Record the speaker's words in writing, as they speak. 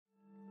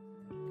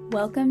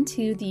Welcome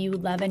to the You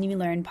Love and You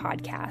Learn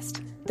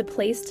podcast, the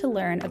place to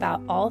learn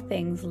about all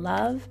things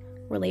love,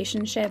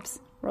 relationships,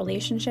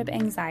 relationship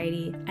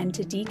anxiety, and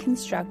to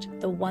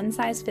deconstruct the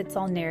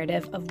one-size-fits-all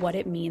narrative of what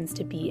it means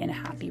to be in a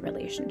happy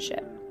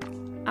relationship.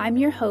 I'm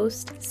your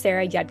host,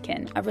 Sarah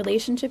Yudkin, a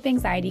relationship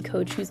anxiety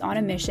coach who's on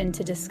a mission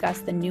to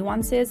discuss the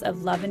nuances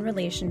of love and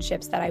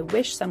relationships that I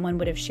wish someone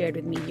would have shared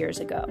with me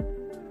years ago.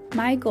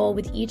 My goal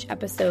with each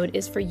episode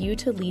is for you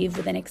to leave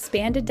with an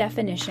expanded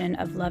definition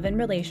of love and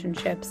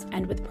relationships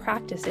and with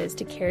practices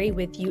to carry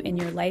with you in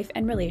your life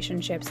and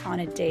relationships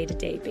on a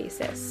day-to-day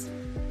basis.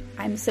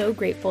 I'm so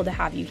grateful to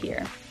have you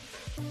here.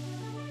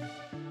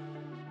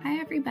 Hi,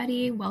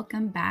 everybody.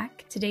 Welcome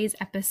back. Today's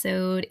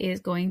episode is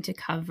going to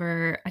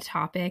cover a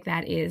topic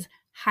that is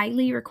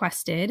highly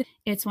requested.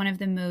 It's one of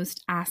the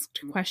most asked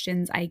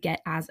questions I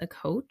get as a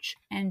coach,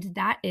 and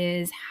that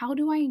is, how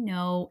do I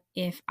know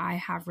if I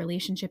have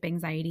relationship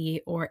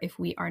anxiety or if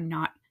we are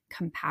not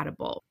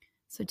compatible?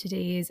 So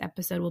today's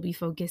episode will be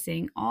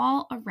focusing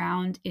all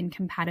around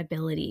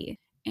incompatibility,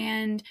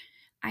 and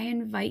I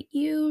invite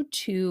you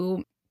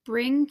to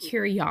bring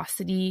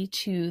curiosity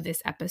to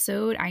this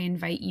episode. I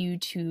invite you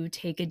to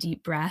take a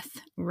deep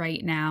breath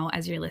right now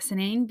as you're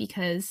listening,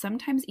 because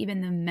sometimes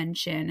even the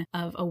mention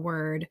of a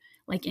word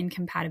like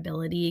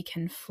incompatibility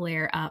can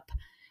flare up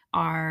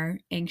our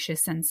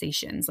anxious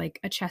sensations, like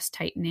a chest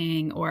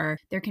tightening, or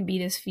there can be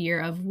this fear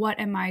of, what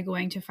am I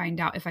going to find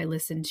out if I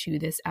listen to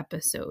this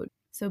episode?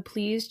 So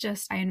please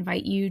I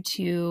invite you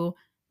to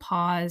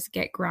pause,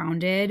 get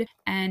grounded,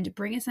 and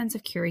bring a sense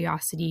of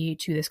curiosity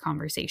to this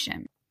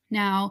conversation.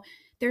 Now,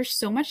 there's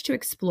so much to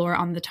explore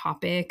on the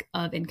topic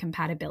of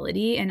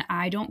incompatibility, and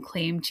I don't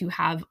claim to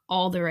have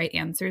all the right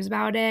answers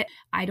about it.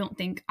 I don't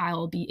think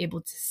I'll be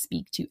able to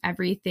speak to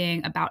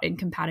everything about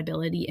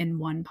incompatibility in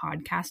one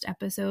podcast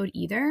episode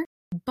either,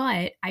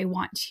 but I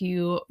want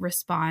to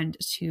respond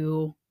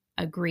to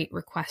a great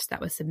request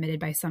that was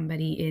submitted by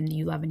somebody in the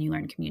You Love and You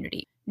Learn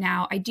community.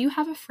 Now, I do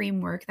have a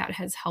framework that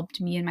has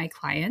helped me and my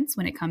clients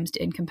when it comes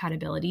to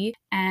incompatibility,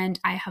 and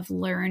I have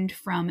learned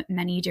from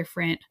many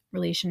different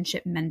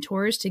relationship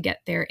mentors to get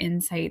their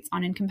insights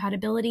on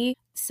incompatibility.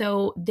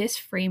 So this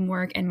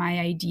framework and my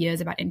ideas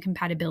about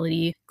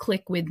incompatibility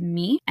click with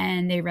me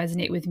and they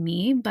resonate with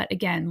me. But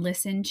again,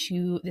 listen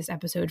to this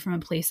episode from a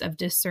place of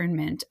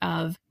discernment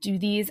of, do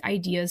these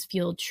ideas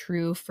feel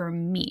true for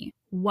me?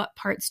 What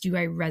parts do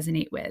I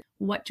resonate with?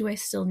 What do I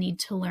still need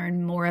to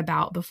learn more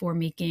about before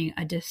making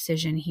a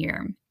decision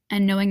here?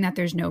 And knowing that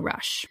there's no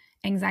rush.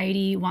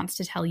 Anxiety wants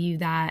to tell you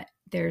that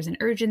there's an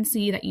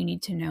urgency that you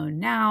need to know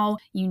now.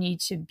 You need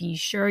to be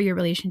sure your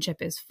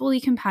relationship is fully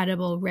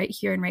compatible right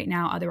here and right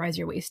now. Otherwise,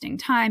 you're wasting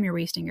time, you're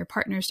wasting your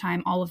partner's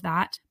time, all of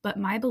that. But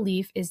my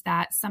belief is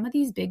that some of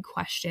these big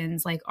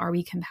questions, like, are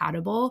we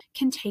compatible,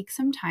 can take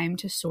some time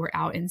to sort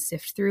out and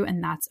sift through,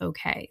 and that's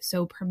okay.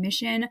 So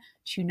permission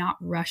to not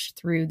rush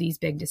through these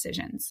big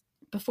decisions.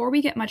 Before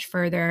we get much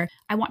further,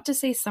 I want to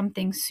say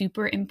something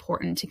super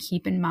important to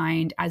keep in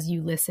mind as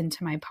you listen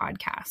to my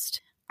podcast.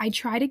 I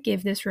try to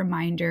give this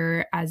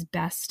reminder as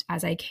best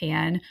as I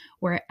can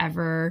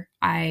wherever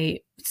I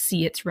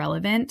see it's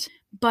relevant,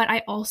 but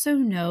I also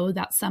know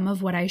that some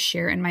of what I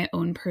share in my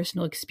own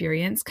personal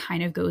experience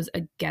kind of goes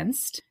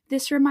against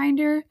this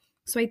reminder,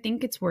 so I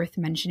think it's worth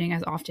mentioning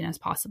as often as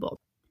possible.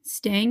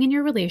 Staying in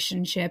your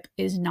relationship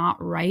is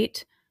not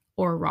right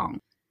or wrong.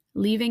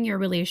 Leaving your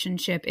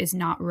relationship is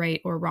not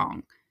right or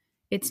wrong.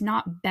 It's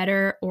not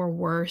better or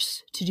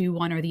worse to do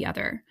one or the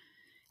other.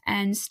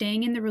 And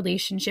staying in the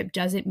relationship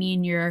doesn't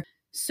mean you're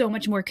so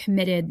much more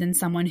committed than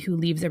someone who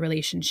leaves a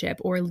relationship,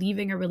 or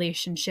leaving a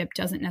relationship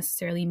doesn't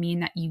necessarily mean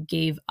that you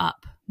gave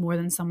up more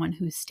than someone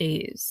who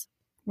stays.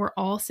 We're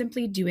all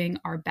simply doing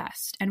our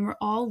best, and we're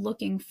all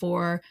looking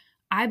for,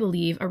 I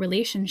believe, a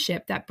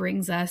relationship that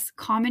brings us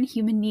common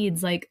human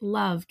needs like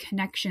love,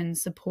 connection,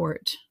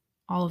 support,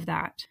 all of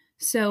that.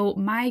 So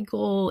my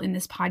goal in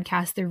this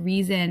podcast, the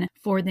reason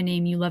for the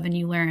name You Love and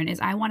You Learn, is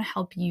I want to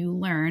help you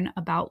learn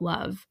about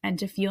love and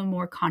to feel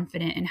more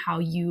confident in how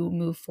you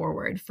move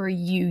forward for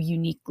you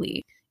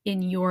uniquely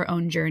in your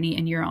own journey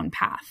and your own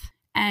path.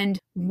 And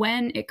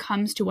when it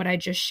comes to what I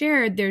just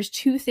shared, there's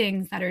two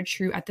things that are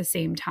true at the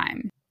same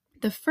time.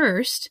 The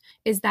first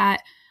is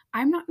that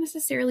I'm not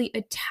necessarily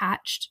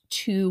attached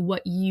to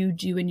what you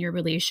do in your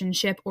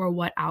relationship or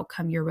what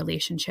outcome your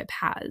relationship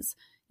has.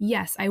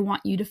 Yes, I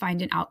want you to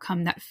find an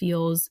outcome that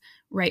feels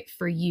right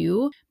for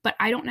you, but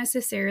I don't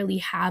necessarily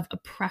have a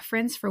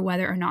preference for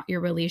whether or not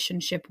your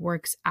relationship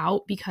works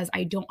out because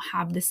I don't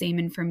have the same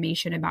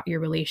information about your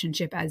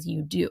relationship as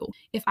you do.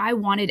 If I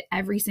wanted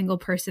every single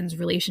person's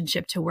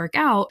relationship to work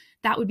out,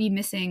 that would be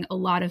missing a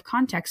lot of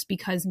context,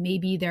 because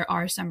maybe there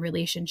are some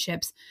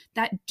relationships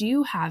that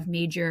do have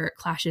major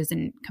clashes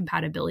in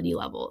compatibility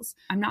levels.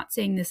 I'm not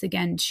saying this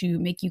again to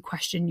make you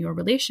question your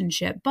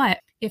relationship, but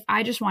if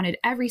I just wanted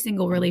every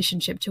single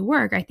relationship to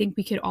work, I think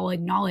we could all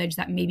acknowledge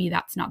that maybe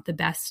that's not the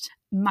best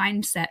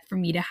mindset for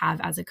me to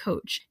have as a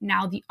coach.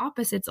 Now, the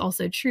opposite's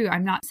also true.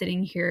 I'm not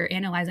sitting here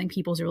analyzing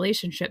people's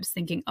relationships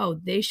thinking, oh,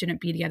 they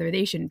shouldn't be together,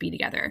 they shouldn't be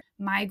together.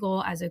 My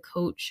goal as a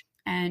coach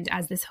and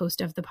as this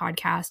host of the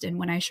podcast and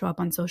when I show up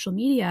on social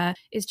media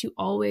is to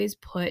always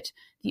put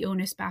the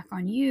onus back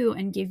on you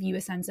and give you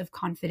a sense of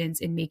confidence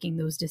in making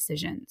those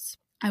decisions.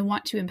 I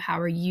want to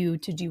empower you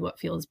to do what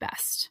feels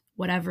best,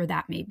 whatever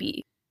that may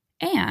be.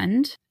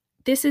 And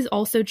this is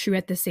also true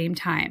at the same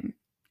time.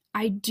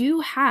 I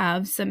do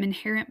have some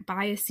inherent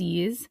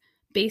biases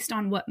based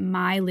on what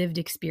my lived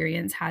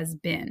experience has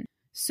been.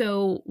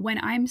 So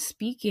when I'm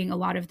speaking, a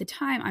lot of the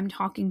time, I'm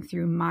talking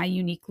through my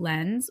unique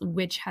lens,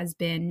 which has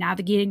been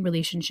navigating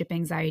relationship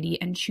anxiety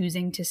and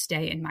choosing to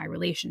stay in my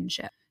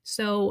relationship.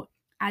 So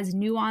as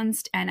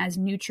nuanced and as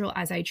neutral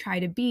as I try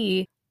to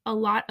be, a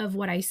lot of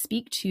what I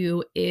speak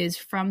to is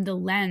from the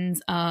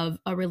lens of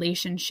a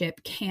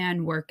relationship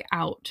can work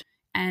out.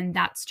 And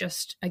that's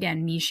just,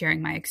 again, me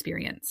sharing my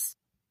experience.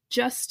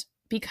 Just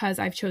because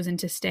I've chosen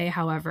to stay,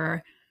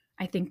 however,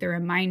 I think the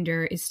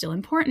reminder is still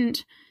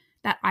important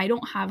that I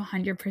don't have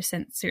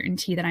 100%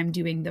 certainty that I'm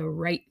doing the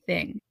right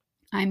thing.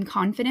 I'm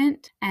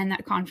confident, and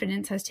that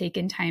confidence has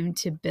taken time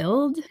to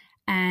build,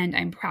 and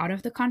I'm proud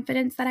of the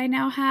confidence that I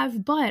now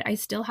have, but I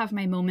still have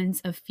my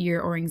moments of fear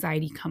or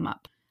anxiety come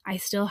up. I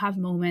still have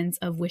moments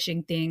of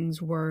wishing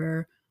things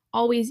were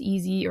always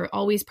easy or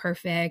always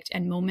perfect,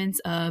 and moments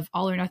of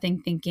all or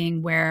nothing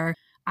thinking where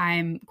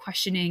I'm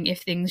questioning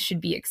if things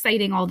should be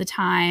exciting all the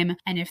time,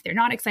 and if they're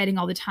not exciting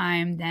all the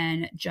time,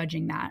 then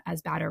judging that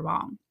as bad or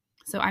wrong.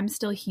 So I'm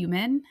still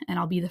human, and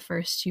I'll be the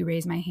first to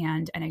raise my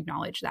hand and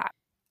acknowledge that.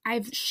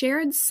 I've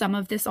shared some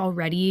of this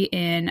already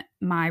in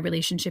my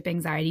relationship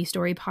anxiety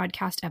story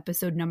podcast,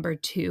 episode number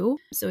 2.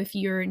 So if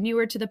you're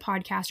newer to the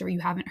podcast or you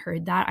haven't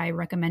heard that, I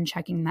recommend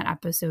checking that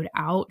episode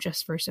out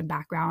just for some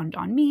background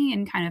on me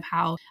and kind of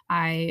how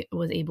I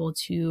was able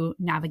to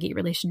navigate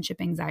relationship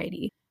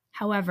anxiety.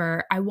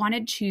 However, I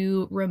wanted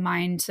to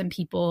remind some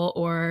people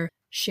or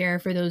share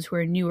for those who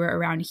are newer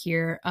around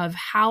here of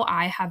how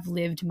I have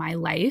lived my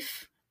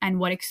life and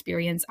what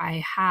experience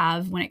I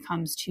have when it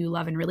comes to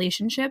love and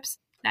relationships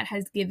that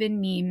has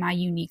given me my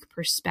unique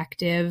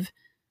perspective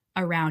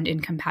around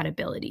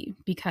incompatibility,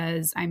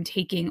 because I'm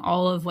taking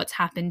all of what's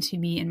happened to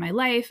me in my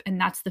life, and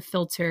that's the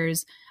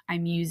filters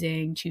I'm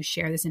using to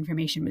share this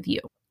information with you.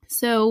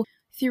 So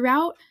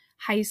throughout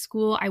high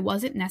school, I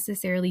wasn't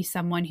necessarily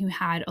someone who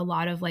had a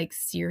lot of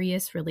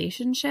serious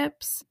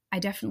relationships. I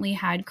definitely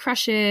had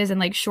crushes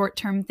and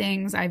short-term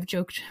things.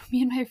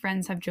 Me and my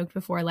friends have joked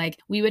before,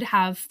 we would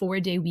have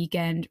 4-day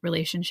weekend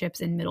relationships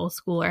in middle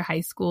school or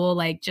high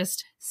school,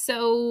 just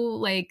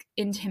so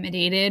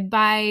intimidated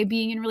by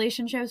being in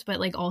relationships, but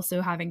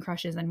also having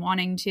crushes and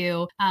wanting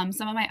to.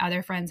 Some of my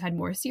other friends had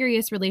more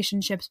serious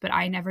relationships, but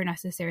I never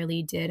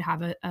necessarily did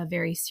have a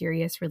very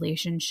serious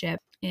relationship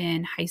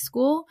in high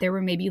school. There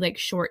were maybe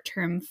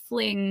short-term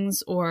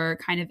flings or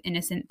kind of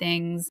innocent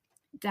things.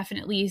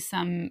 Definitely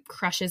some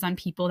crushes on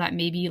people that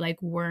maybe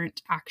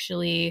weren't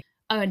actually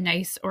a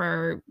nice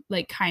or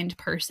kind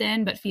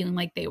person, but feeling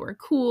like they were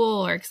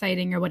cool or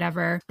exciting or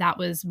whatever. That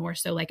was more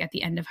so at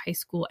the end of high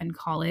school and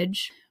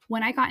college.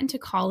 When I got into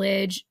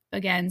college,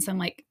 again,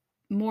 some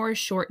more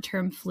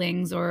short-term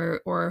flings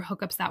or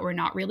hookups that were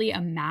not really a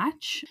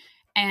match.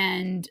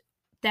 And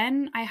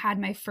then I had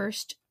my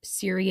first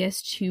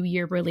serious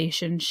 2-year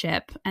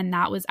relationship, and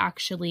that was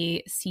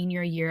actually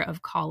senior year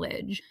of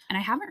college. And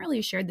I haven't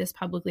really shared this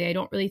publicly. I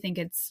don't really think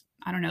it's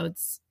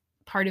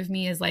part of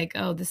me is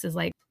oh, this is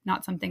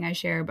not something I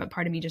share, but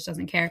part of me just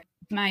doesn't care.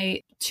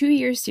 My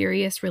 2-year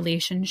serious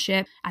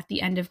relationship at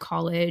the end of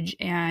college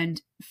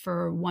and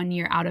for 1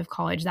 year out of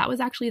college, that was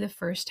actually the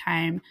first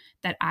time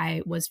that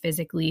I was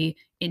physically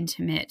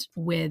intimate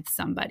with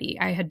somebody.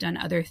 I had done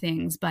other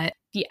things, but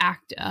the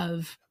act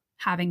of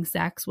having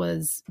sex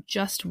was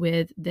just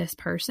with this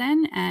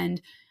person.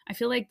 And I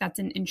feel like that's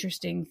an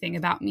interesting thing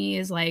about me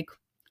is I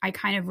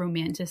kind of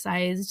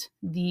romanticized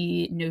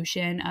the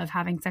notion of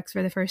having sex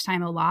for the first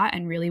time a lot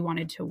and really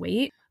wanted to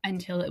wait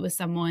until it was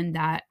someone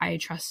that I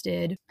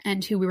trusted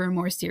and who we were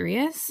more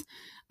serious.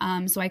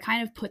 So I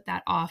kind of put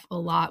that off a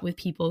lot with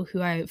people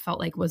who I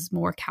felt was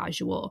more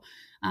casual.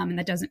 And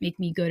that doesn't make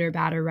me good or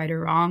bad or right or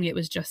wrong. It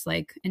was just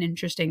an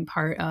interesting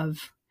part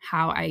of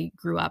how I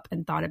grew up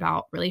and thought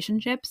about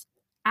relationships.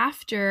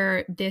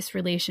 After this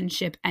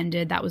relationship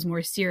ended, that was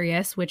more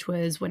serious, which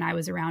was when I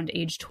was around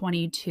age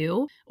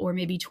 22 or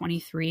maybe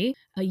 23.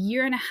 A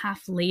year and a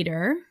half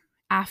later,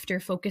 after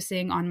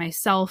focusing on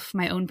myself,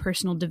 my own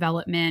personal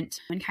development,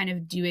 and kind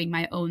of doing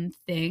my own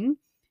thing,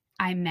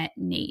 I met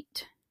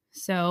Nate.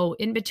 So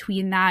in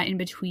between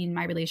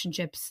my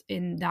relationships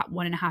in that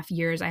 1.5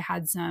 years, I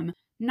had some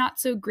not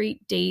so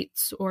great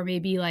dates or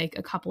maybe a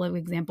couple of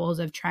examples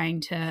of trying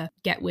to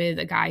get with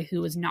a guy who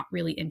was not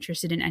really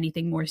interested in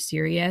anything more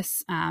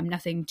serious.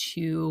 Nothing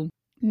too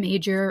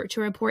major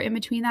to report in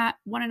between that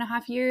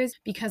 1.5 years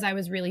because I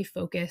was really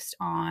focused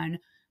on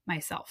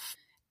myself.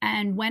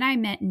 And when I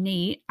met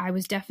Nate, I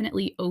was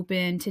definitely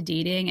open to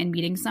dating and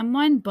meeting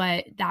someone,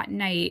 but that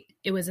night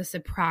it was a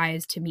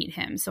surprise to meet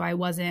him. So I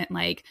wasn't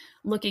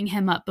looking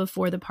him up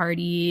before the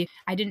party.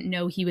 I didn't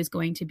know he was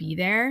going to be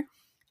there.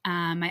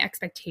 My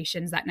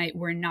expectations that night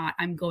were not,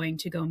 I'm going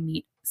to go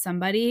meet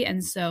somebody.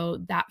 And so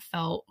that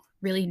felt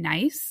really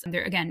nice.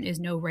 There, again, is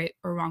no right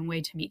or wrong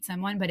way to meet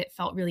someone, but it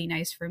felt really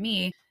nice for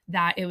me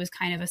that it was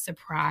kind of a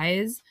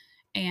surprise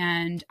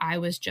and I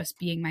was just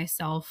being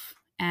myself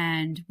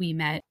and we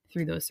met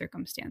through those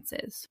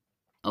circumstances.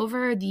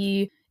 Over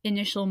the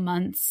initial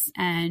months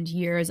and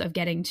years of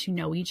getting to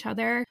know each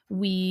other,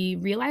 we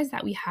realized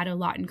that we had a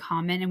lot in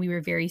common and we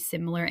were very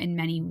similar in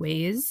many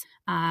ways,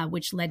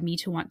 which led me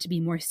to want to be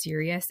more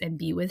serious and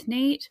be with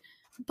Nate.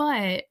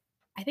 But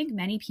I think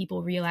many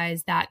people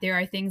realize that there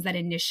are things that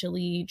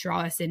initially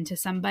draw us into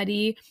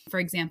somebody. For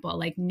example,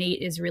 like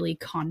Nate is really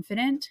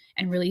confident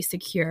and really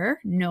secure.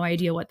 No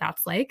idea what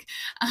that's like.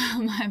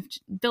 I've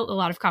built a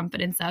lot of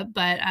confidence up,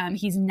 but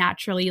he's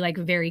naturally like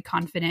very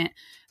confident,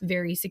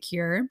 very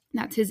secure.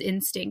 That's his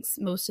instincts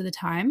most of the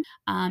time.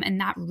 And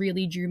that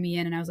really drew me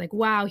in. And I was like,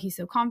 wow, he's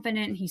so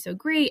confident. He's so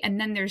great.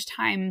 And then there's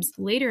times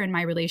later in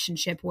my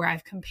relationship where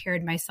I've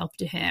compared myself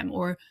to him,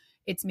 or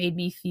it's made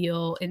me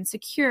feel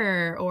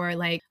insecure, or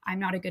like I'm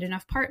not a good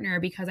enough partner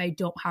because I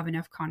don't have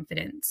enough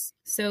confidence.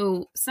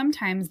 So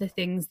sometimes the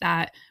things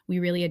that we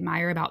really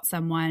admire about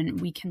someone,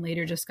 we can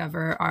later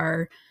discover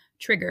are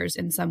triggers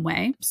in some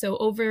way. So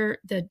over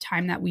the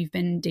time that we've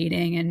been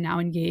dating and now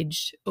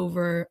engaged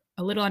over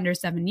a little under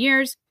 7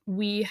 years,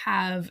 we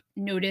have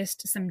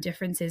noticed some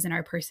differences in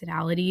our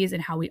personalities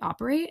and how we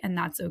operate, and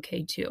that's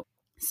okay too.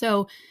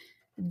 So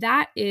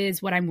that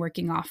is what I'm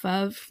working off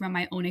of from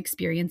my own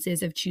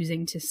experiences of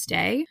choosing to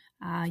stay.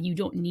 You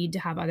don't need to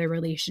have other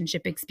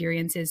relationship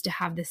experiences to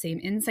have the same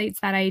insights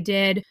that I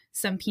did.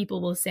 Some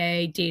people will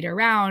say date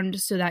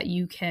around so that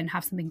you can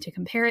have something to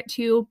compare it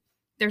to.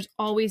 There's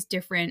always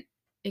different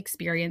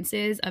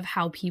experiences of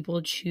how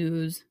people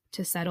choose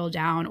to settle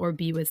down or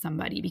be with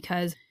somebody,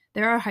 because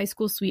there are high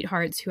school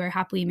sweethearts who are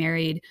happily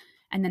married,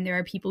 and then there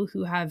are people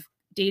who have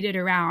dated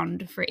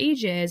around for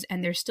ages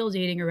and they're still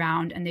dating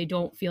around and they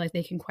don't feel like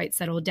they can quite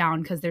settle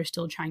down because they're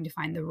still trying to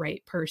find the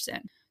right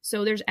person.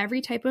 So there's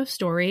every type of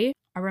story.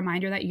 A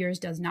reminder that yours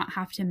does not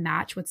have to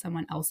match what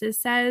someone else's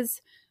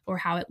says or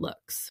how it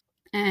looks.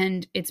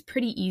 And it's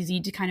pretty easy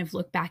to kind of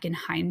look back in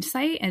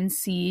hindsight and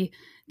see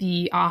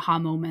the aha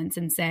moments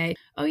and say,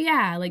 oh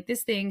yeah, like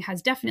this thing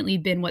has definitely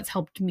been what's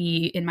helped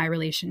me in my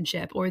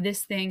relationship, or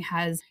this thing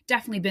has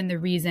definitely been the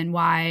reason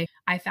why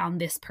I found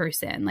this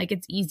person. Like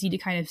it's easy to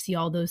kind of see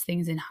all those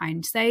things in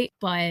hindsight,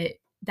 but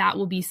that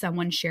will be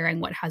someone sharing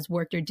what has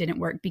worked or didn't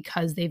work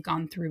because they've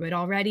gone through it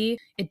already.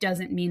 It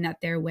doesn't mean that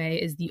their way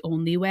is the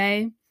only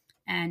way.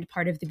 And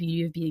part of the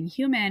beauty of being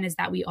human is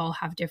that we all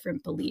have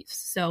different beliefs.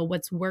 So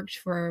what's worked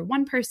for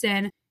one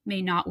person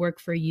may not work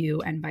for you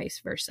and vice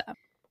versa.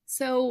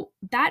 So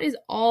that is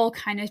all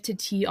kind of to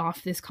tee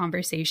off this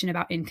conversation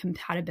about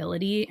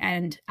incompatibility.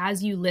 And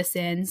as you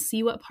listen,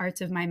 see what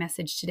parts of my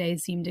message today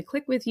seem to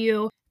click with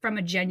you from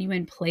a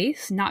genuine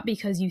place, not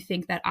because you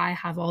think that I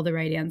have all the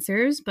right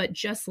answers, but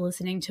just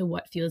listening to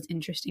what feels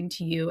interesting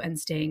to you and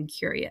staying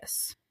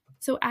curious.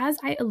 So as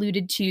I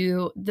alluded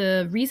to,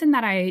 the reason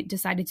that I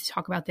decided to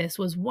talk about this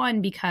was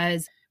one,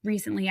 because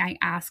recently I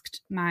asked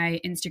my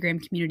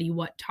Instagram community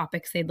what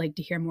topics they'd like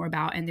to hear more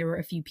about, and there were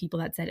a few people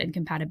that said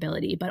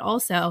incompatibility, but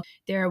also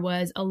there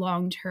was a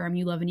long-term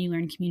You Love and You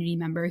Learn community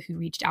member who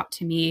reached out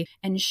to me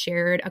and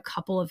shared a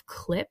couple of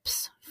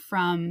clips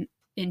from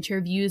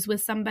interviews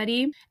with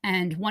somebody,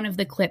 and one of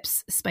the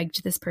clips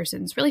spiked this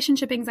person's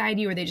relationship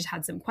anxiety, or they just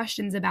had some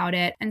questions about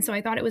it. And so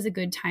I thought it was a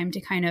good time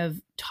to kind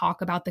of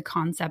talk about the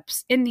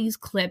concepts in these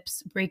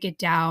clips, break it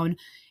down,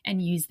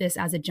 and use this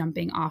as a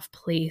jumping off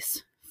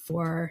place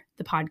for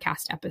the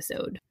podcast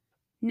episode.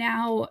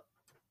 Now,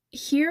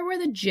 here were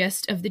the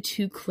gist of the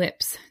two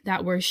clips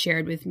that were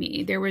shared with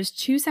me. There was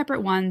two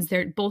separate ones.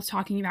 They're both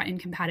talking about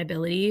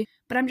incompatibility,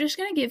 but I'm just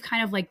going to give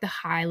kind of like the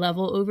high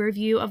level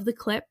overview of the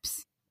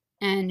clips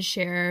and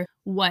share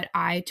what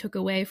I took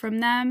away from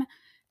them.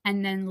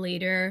 And then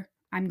later,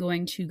 I'm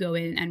going to go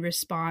in and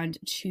respond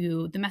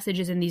to the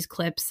messages in these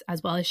clips,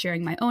 as well as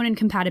sharing my own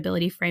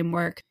incompatibility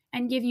framework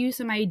and give you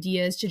some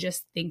ideas to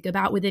just think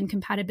about with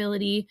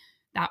incompatibility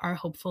that are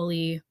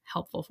hopefully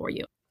helpful for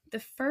you. The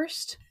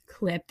first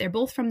clip, they're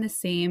both from the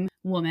same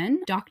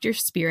woman, Dr.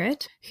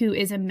 Spirit, who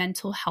is a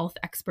mental health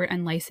expert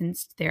and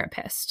licensed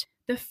therapist.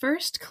 The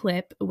first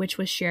clip, which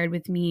was shared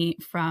with me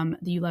from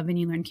the You Love and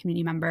You Learn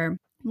community member,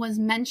 was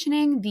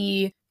mentioning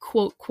the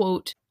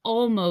quote,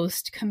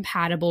 almost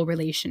compatible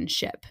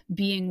relationship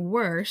being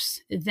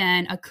worse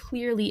than a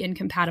clearly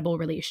incompatible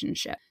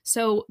relationship.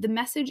 So the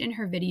message in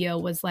her video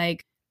was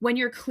like, when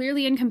you're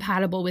clearly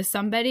incompatible with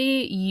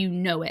somebody, you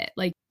know it.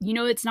 Like, you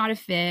know it's not a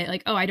fit.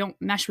 Like, oh, I don't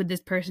mesh with this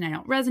person. I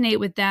don't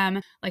resonate with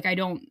them. Like,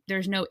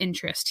 there's no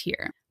interest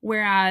here.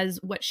 Whereas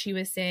what she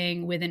was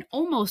saying with an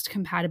almost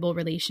compatible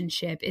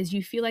relationship is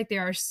you feel like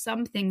there are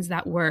some things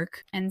that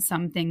work and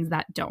some things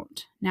that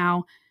don't.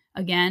 Now,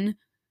 again,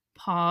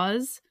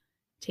 pause,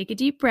 take a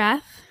deep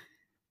breath.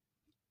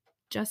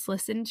 Just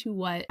listen to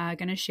what I'm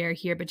going to share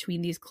here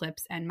between these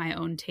clips and my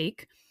own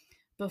take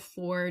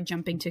before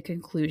jumping to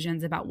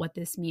conclusions about what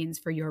this means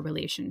for your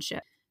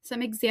relationship.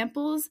 Some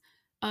examples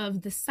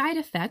of the side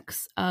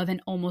effects of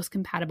an almost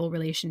compatible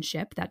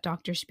relationship that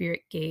Dr.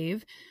 Spirit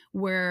gave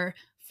were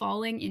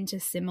falling into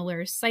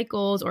similar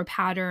cycles or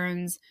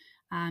patterns,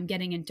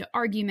 getting into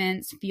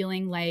arguments,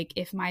 feeling like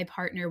if my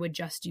partner would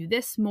just do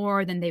this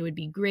more, then they would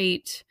be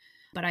great.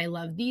 But I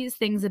love these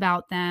things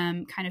about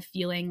them, kind of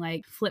feeling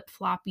like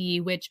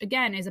flip-floppy, which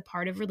again is a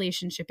part of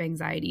relationship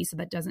anxiety. So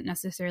that doesn't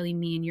necessarily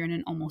mean you're in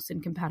an almost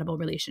incompatible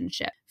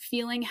relationship.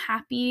 Feeling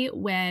happy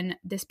when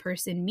this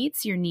person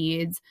meets your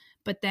needs,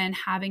 but then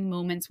having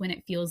moments when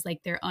it feels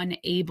like they're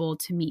unable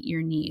to meet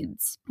your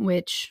needs,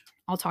 which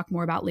I'll talk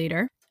more about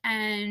later.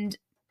 And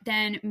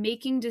then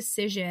making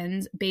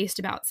decisions based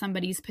about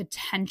somebody's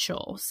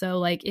potential. So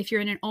like if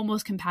you're in an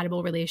almost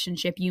compatible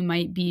relationship, you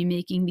might be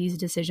making these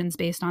decisions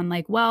based on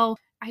like, well,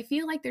 I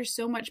feel like there's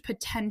so much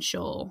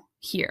potential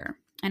here.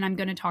 And I'm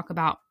going to talk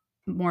about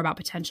more about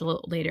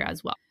potential later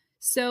as well.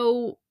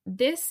 So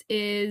this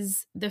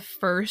is the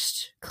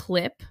first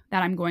clip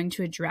that I'm going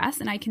to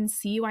address. And I can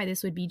see why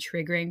this would be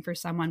triggering for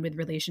someone with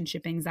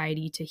relationship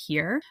anxiety to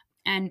hear.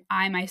 And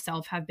I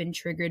myself have been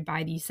triggered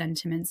by these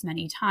sentiments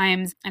many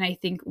times. And I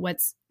think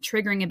what's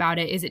triggering about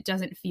it is it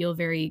doesn't feel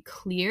very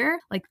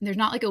clear. Like there's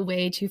not like a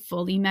way to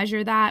fully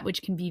measure that,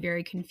 which can be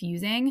very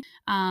confusing.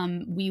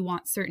 We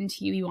want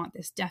certainty. We want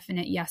this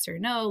definite yes or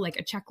no, like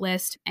a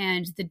checklist.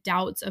 And the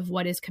doubts of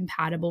what is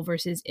compatible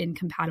versus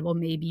incompatible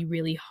may be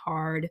really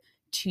hard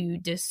to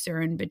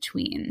discern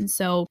between.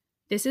 So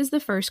this is the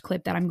first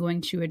clip that I'm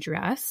going to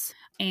address.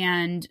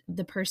 And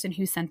the person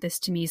who sent this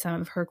to me, some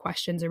of her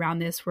questions around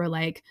this were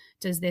like,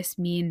 does this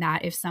mean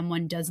that if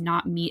someone does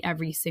not meet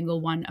every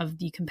single one of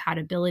the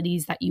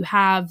compatibilities that you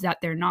have, that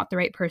they're not the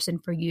right person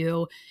for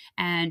you?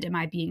 And am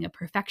I being a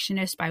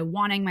perfectionist by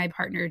wanting my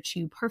partner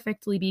to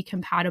perfectly be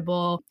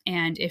compatible?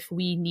 And if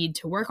we need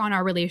to work on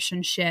our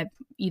relationship,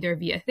 either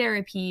via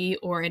therapy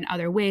or in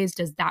other ways,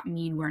 does that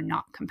mean we're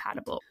not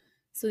compatible?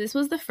 So this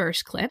was the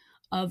first clip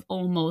of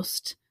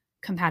almost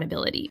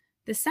compatibility.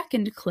 The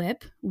second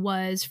clip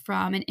was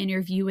from an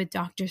interview with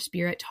Dr.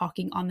 Spirit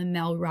talking on the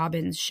Mel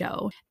Robbins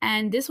show.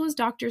 And this was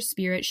Dr.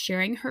 Spirit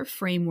sharing her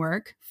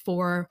framework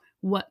for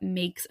what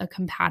makes a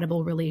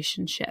compatible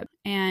relationship.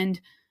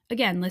 And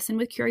again, listen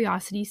with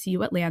curiosity, see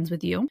what lands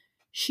with you.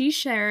 She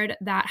shared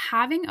that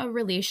having a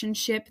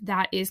relationship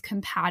that is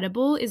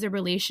compatible is a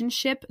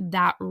relationship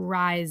that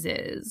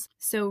rises.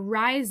 So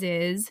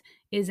rises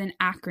is an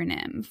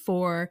acronym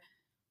for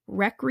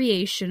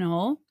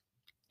recreational,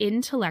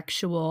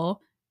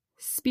 intellectual,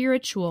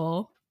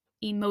 spiritual,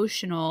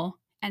 emotional,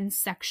 and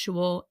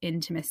sexual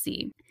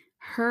intimacy.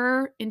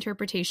 Her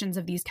interpretations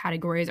of these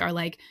categories are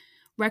like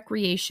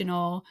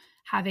recreational,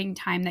 having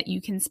time that you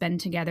can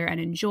spend together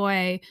and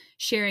enjoy,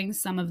 sharing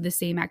some of the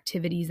same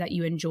activities that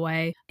you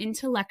enjoy.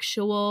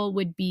 Intellectual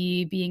would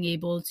be being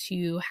able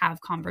to have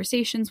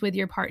conversations with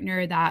your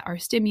partner that are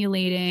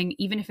stimulating,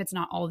 even if it's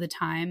not all the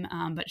time,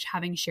 but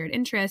having shared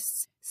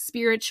interests.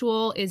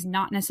 Spiritual is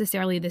not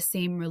necessarily the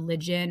same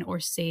religion or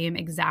same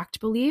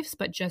exact beliefs,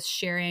 but just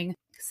sharing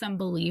some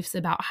beliefs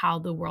about how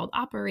the world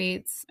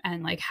operates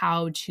and like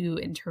how to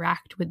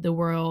interact with the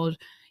world,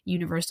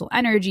 universal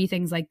energy,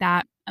 things like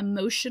that.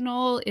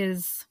 Emotional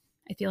is,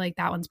 I feel like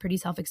that one's pretty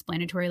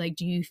self-explanatory. Like,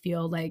 do you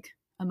feel like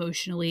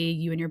emotionally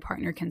you and your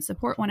partner can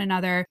support one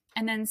another?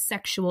 And then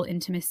sexual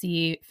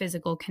intimacy,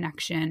 physical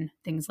connection,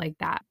 things like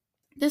that.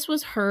 This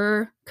was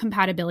her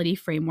compatibility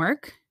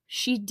framework.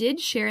 She did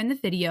share in the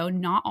video,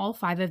 not all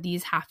 5 of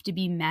these have to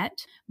be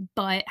met,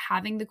 but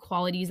having the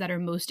qualities that are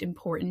most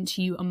important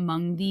to you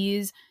among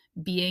these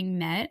being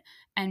met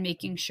and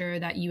making sure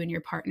that you and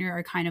your partner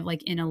are kind of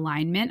like in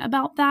alignment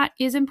about that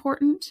is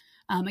important.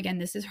 Again,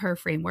 this is her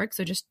framework,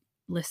 so just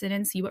listen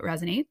and see what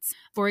resonates.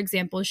 For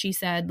example, she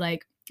said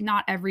like,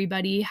 not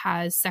everybody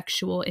has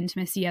sexual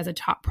intimacy as a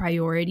top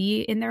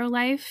priority in their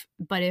life,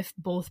 but if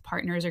both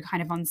partners are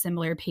kind of on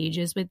similar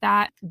pages with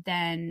that,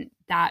 then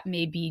that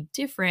may be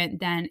different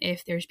than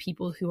if there's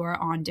people who are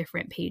on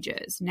different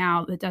pages.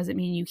 Now, that doesn't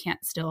mean you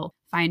can't still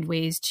find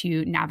ways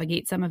to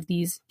navigate some of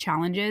these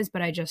challenges,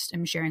 but I just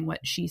am sharing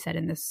what she said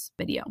in this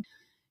video.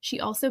 She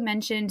also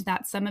mentioned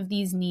that some of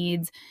these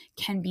needs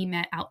can be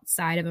met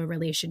outside of a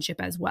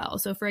relationship as well.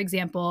 So for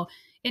example,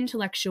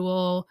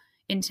 intellectual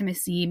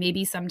intimacy,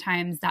 maybe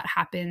sometimes that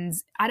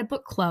happens at a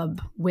book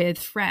club with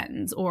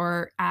friends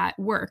or at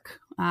work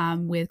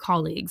with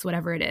colleagues,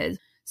 whatever it is.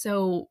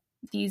 So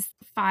these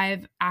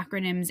 5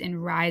 acronyms in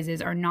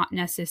RISES are not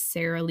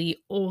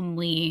necessarily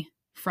only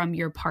from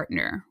your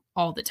partner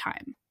all the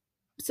time.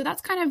 So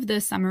that's kind of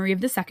the summary of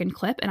the second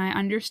clip. And I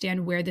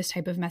understand where this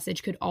type of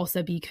message could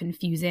also be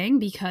confusing,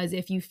 because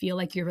if you feel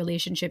like your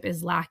relationship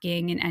is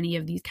lacking in any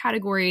of these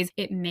categories,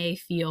 it may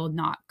feel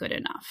not good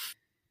enough.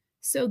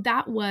 So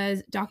that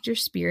was Dr.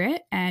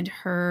 Spirit and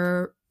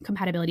her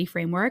compatibility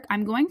framework.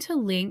 I'm going to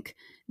link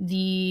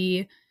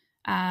the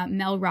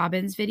Mel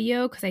Robbins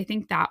video because I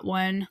think that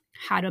one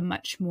had a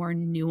much more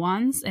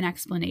nuance and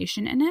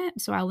explanation in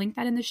it. So I'll link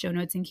that in the show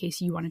notes in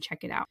case you want to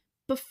check it out.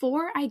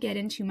 Before I get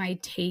into my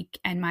take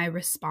and my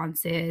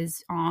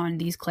responses on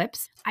these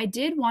clips, I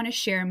did want to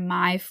share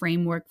my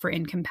framework for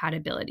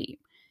incompatibility.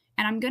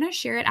 And I'm going to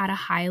share it at a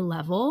high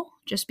level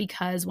just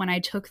because when I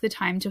took the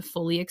time to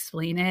fully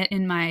explain it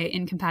in my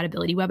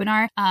incompatibility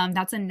webinar,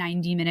 that's a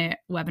 90-minute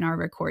webinar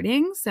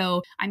recording.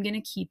 So I'm going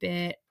to keep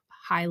it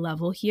high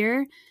level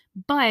here.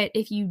 But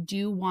if you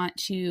do want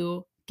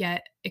to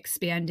get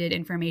expanded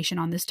information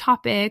on this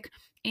topic,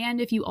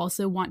 and if you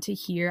also want to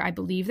hear, I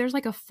believe there's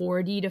like a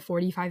 40 to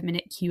 45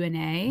 minute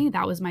Q&A.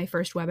 That was my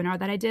first webinar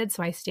that I did.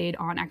 So I stayed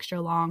on extra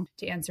long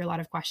to answer a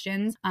lot of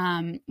questions,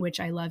 which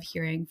I love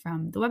hearing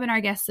from the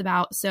webinar guests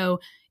about.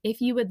 So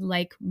if you would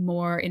like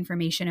more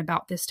information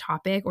about this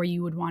topic, or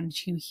you would want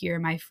to hear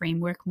my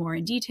framework more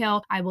in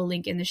detail, I will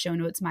link in the show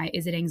notes my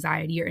Is It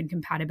Anxiety or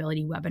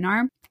Incompatibility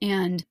webinar.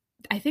 And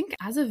I think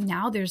as of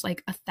now, there's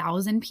like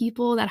 1,000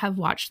 people that have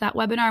watched that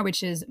webinar,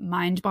 which is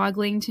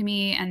mind-boggling to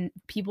me, and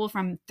people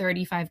from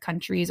 35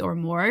 countries or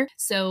more.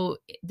 So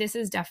this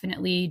is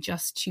definitely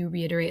just to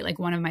reiterate, like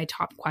one of my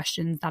top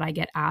questions that I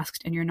get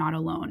asked, and you're not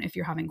alone if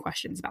you're having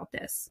questions about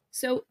this.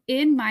 So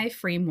in my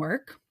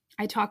framework,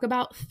 I talk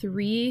about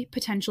 3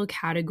 potential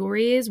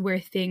categories where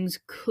things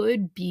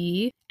could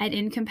be an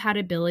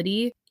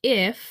incompatibility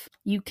if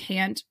you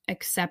can't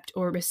accept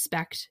or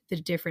respect the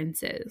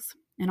differences.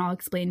 And I'll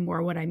explain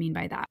more what I mean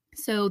by that.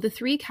 So the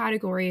 3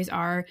 categories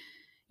are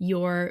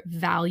your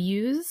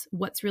values,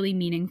 what's really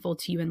meaningful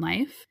to you in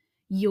life,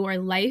 your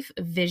life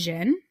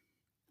vision,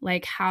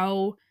 like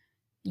how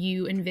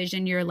you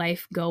envision your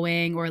life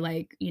going, or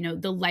like, you know,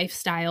 the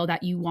lifestyle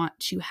that you want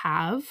to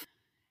have,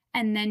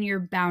 and then your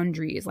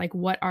boundaries, like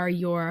what are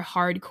your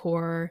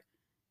hardcore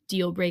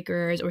deal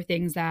breakers or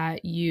things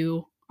that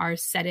you are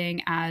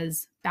setting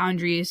as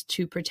boundaries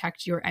to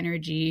protect your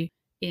energy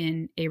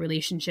in a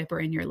relationship or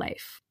in your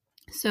life.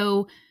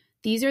 So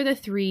these are the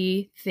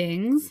 3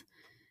 things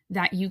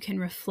that you can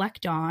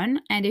reflect on.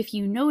 And if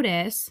you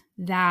notice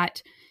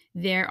that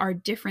there are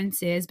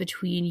differences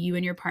between you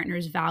and your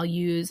partner's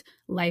values,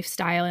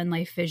 lifestyle and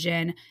life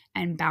vision,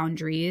 and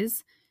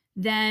boundaries,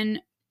 then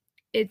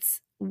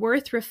it's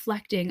worth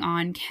reflecting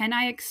on, can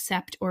I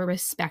accept or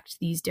respect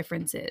these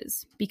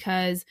differences?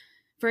 Because,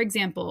 for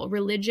example,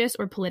 religious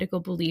or political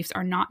beliefs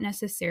are not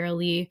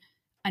necessarily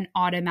an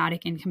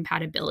automatic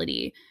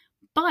incompatibility.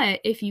 But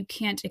if you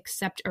can't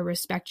accept or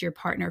respect your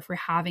partner for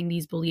having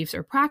these beliefs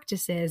or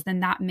practices, then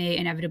that may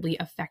inevitably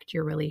affect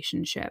your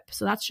relationship.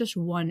 So that's just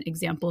one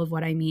example of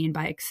what I mean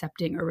by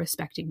accepting or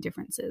respecting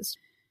differences.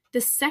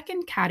 The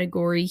second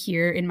category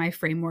here in my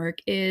framework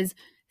is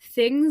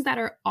things that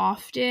are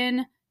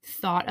often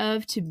thought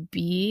of to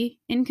be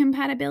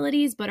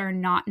incompatibilities, but are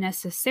not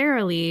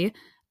necessarily,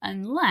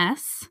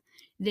 unless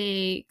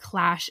they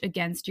clash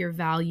against your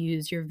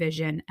values, your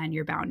vision, and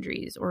your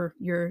boundaries, or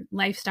your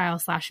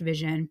lifestyle /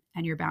 vision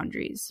and your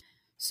boundaries.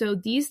 So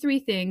these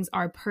 3 things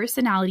are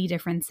personality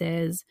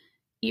differences,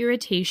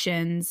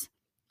 irritations,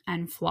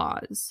 and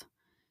flaws.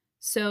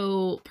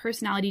 So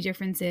personality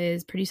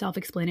differences, pretty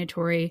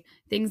self-explanatory,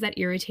 things that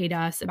irritate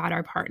us about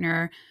our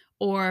partner,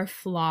 or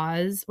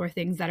flaws, or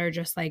things that are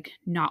just like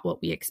not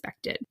what we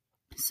expected.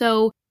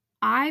 So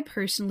I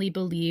personally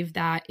believe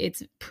that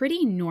it's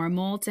pretty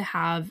normal to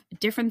have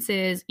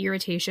differences,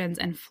 irritations,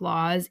 and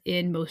flaws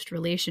in most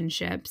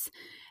relationships.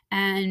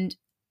 And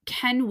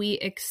can we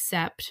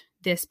accept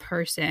this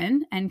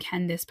person, and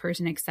can this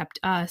person accept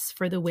us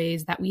for the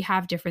ways that we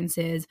have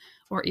differences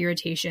or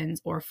irritations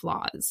or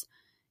flaws?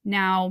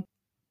 Now,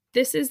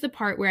 this is the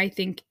part where I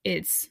think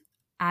it's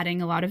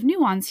adding a lot of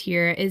nuance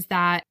here, is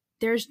that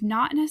there's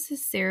not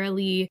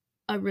necessarily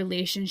a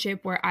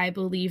relationship where I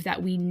believe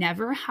that we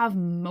never have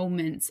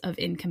moments of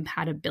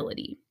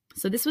incompatibility.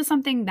 So this was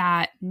something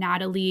that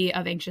Natalie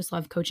of Anxious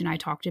Love Coach and I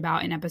talked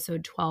about in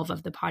episode 12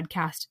 of the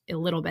podcast a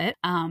little bit.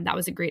 That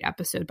was a great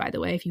episode, by the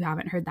way, if you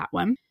haven't heard that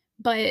one.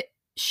 But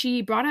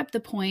she brought up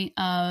the point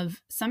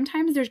of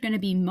sometimes there's going to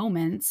be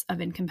moments of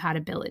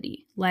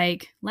incompatibility.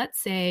 Like, let's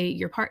say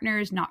your partner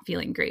is not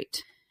feeling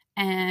great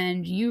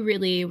and you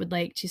really would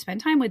like to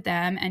spend time with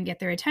them and get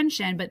their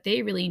attention, but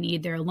they really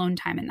need their alone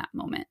time in that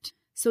moment.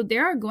 So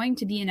there are going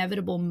to be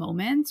inevitable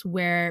moments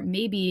where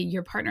maybe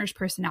your partner's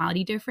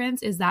personality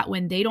difference is that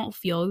when they don't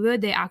feel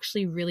good, they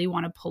actually really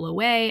want to pull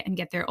away and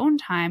get their own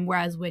time.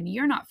 Whereas when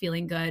you're not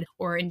feeling good,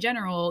 or in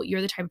general,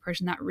 you're the type of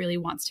person that really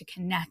wants to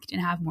connect and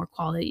have more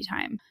quality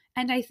time.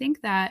 And I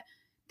think that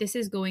this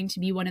is going to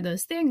be one of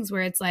those things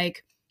where it's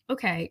like,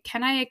 okay,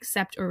 can I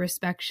accept or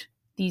respect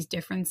these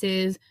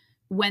differences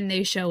when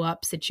they show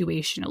up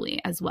situationally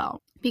as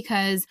well?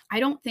 Because I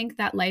don't think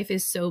that life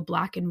is so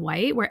black and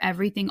white where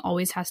everything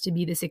always has to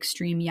be this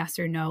extreme yes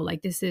or no.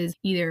 Like, this is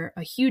either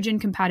a huge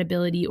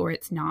incompatibility or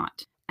it's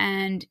not.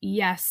 And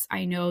yes,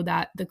 I know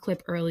that the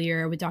clip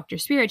earlier with Dr.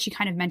 Spirit, she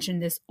kind of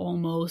mentioned this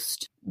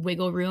almost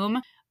wiggle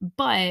room.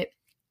 But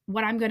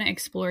what I'm going to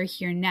explore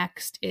here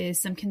next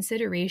is some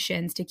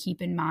considerations to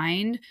keep in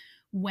mind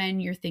when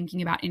you're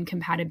thinking about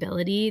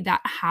incompatibility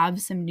that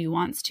have some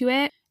nuance to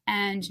it.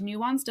 And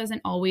nuance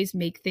doesn't always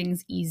make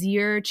things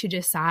easier to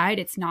decide.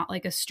 It's not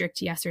like a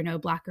strict yes or no,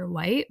 black or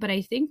white. But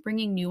I think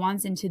bringing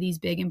nuance into these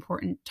big,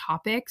 important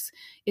topics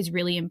is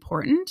really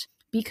important,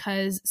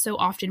 because so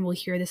often we'll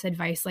hear this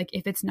advice, like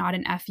if it's not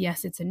an F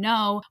yes, it's a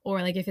no,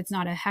 or like if it's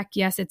not a heck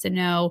yes, it's a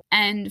no.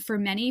 And for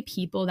many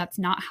people, that's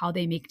not how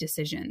they make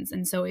decisions.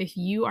 And so if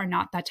you are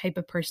not that type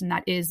of person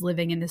that is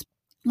living in this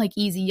like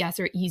easy yes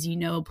or easy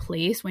no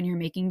place when you're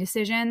making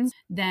decisions,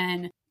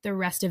 then the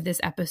rest of this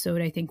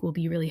episode I think will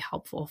be really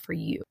helpful for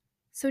you.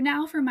 So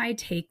now for my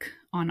take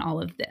on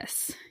all of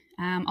this.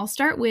 I'll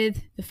start with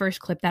the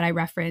first clip that I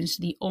referenced,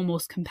 the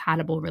almost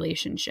compatible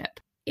relationship.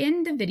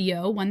 In the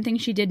video, one thing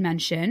she did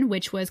mention,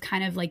 which was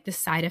kind of like the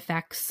side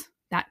effects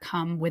that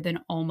come with an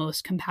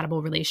almost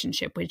compatible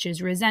relationship, which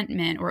is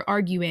resentment or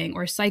arguing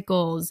or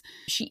cycles.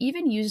 She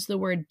even used the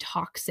word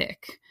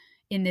toxic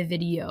in the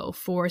video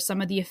for some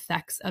of the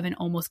effects of an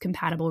almost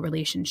compatible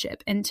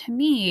relationship. And to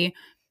me,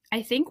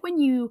 I think when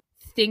you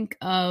think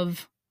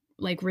of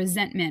like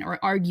resentment or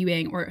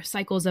arguing or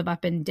cycles of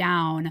up and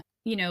down,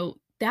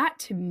 that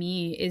to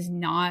me is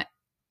not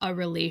a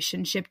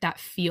relationship that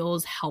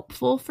feels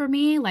helpful for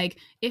me. Like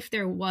if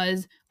there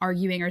was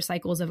arguing or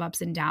cycles of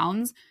ups and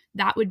downs,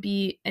 that would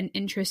be an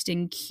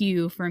interesting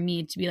cue for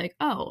me to be like,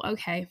 oh,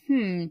 okay,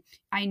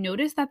 I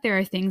noticed that there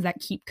are things that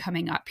keep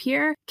coming up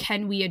here.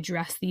 Can we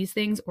address these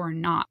things or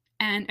not?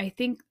 And I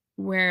think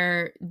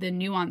where the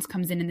nuance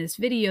comes in this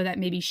video that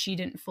maybe she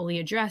didn't fully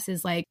address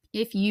is like,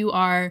 if you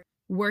are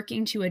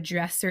working to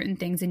address certain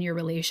things in your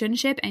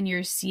relationship and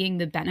you're seeing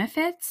the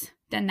benefits,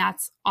 then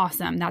that's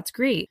awesome. That's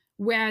great.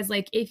 Whereas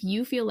like if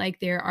you feel like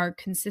there are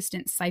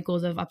consistent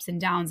cycles of ups and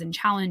downs and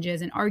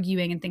challenges and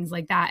arguing and things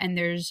like that, and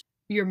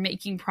you're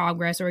making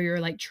progress or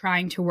you're like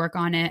trying to work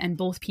on it and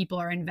both people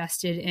are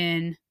invested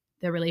in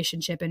the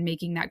relationship and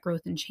making that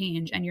growth and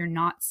change and you're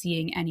not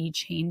seeing any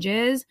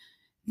changes,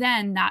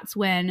 then that's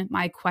when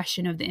my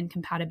question of the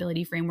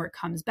incompatibility framework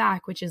comes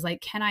back, which is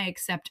like, can I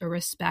accept or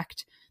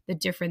respect the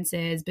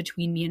differences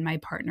between me and my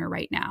partner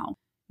right now?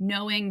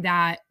 Knowing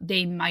that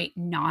they might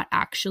not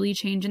actually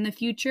change in the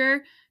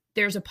future,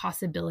 there's a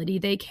possibility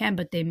they can,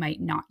 but they might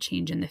not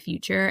change in the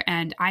future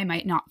and I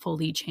might not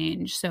fully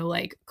change. So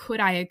like, could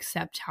I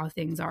accept how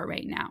things are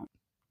right now?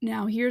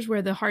 Now, here's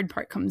where the hard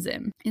part comes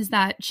in, is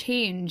that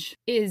change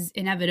is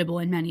inevitable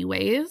in many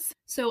ways.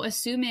 So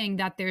assuming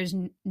that there's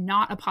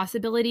not a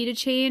possibility to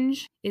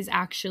change is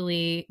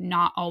actually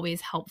not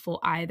always helpful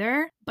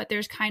either, but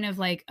there's kind of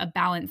like a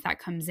balance that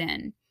comes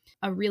in.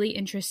 A really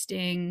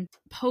interesting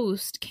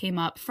post came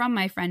up from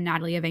my friend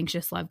Natalie of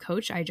Anxious Love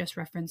Coach. I just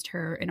referenced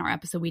her in our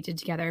episode we did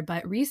together,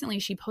 but recently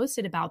she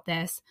posted about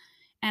this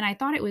and I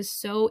thought it was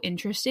so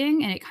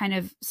interesting and it kind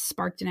of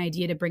sparked an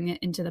idea to bring it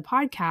into the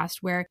podcast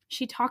where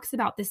she talks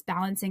about this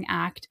balancing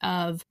act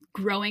of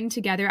growing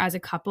together as a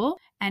couple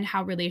and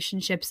how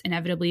relationships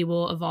inevitably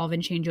will evolve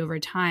and change over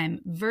time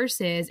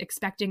versus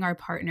expecting our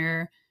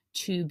partner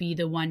to be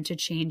the one to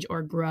change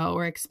or grow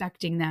or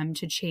expecting them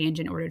to change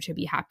in order to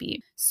be happy.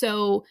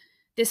 So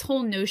this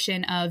whole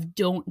notion of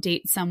don't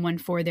date someone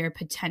for their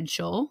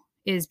potential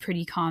is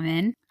pretty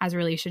common as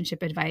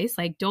relationship advice.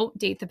 Like don't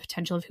date the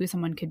potential of who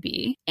someone could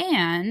be.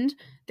 And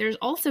there's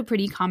also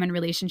pretty common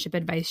relationship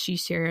advice she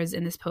shares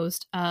in this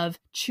post of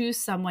choose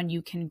someone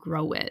you can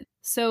grow with.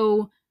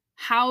 So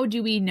how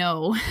do we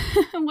know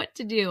what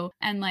to do?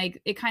 And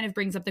like, it kind of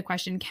brings up the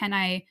question, can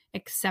I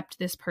accept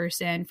this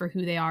person for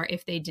who they are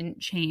if they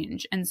didn't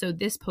change? And so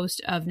this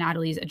post of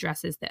Natalie's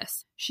addresses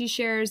this. She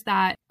shares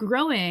that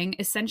growing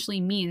essentially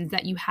means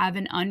that you have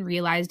an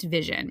unrealized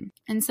vision.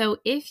 And so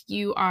if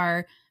you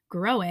are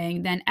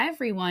growing, then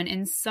everyone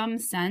in some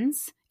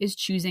sense is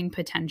choosing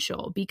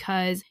potential,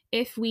 because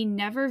if we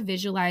never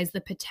visualize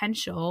the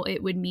potential,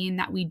 it would mean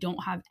that we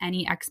don't have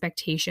any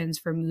expectations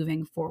for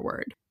moving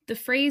forward. The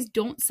phrase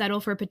 "don't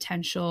settle for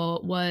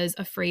potential" was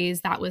a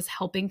phrase that was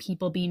helping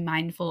people be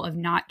mindful of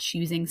not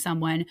choosing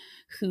someone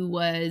who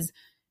was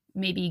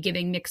maybe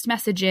giving mixed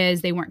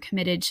messages, they weren't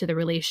committed to the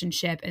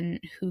relationship, and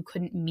who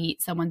couldn't meet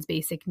someone's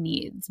basic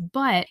needs.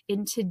 But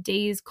in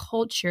today's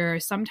culture,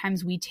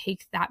 sometimes we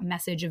take that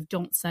message of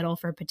don't settle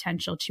for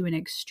potential to an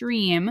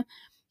extreme,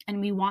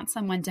 and we want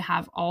someone to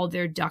have all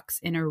their ducks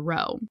in a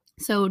row.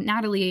 So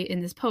Natalie,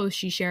 in this post,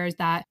 she shares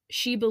that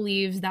she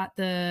believes that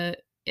the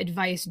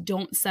advice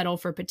 "don't settle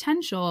for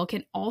potential"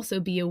 can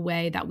also be a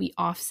way that we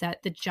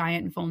offset the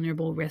giant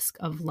vulnerable risk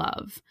of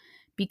love,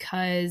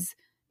 because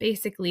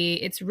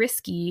basically it's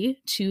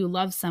risky to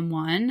love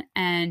someone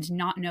and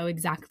not know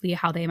exactly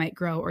how they might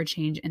grow or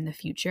change in the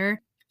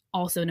future,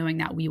 also knowing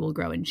that we will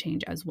grow and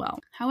change as well.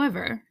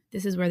 However,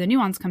 this is where the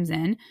nuance comes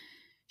in.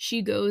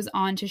 She goes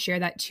on to share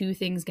that two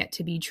things get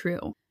to be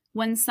true.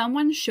 When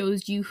someone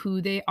shows you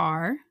who they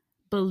are,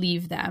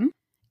 believe them,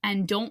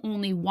 and don't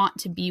only want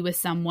to be with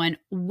someone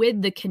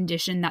with the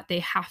condition that they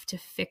have to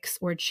fix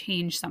or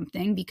change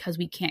something because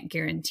we can't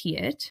guarantee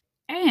it.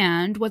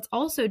 And what's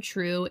also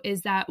true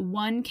is that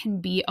one can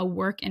be a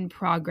work in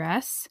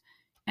progress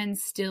and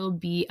still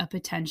be a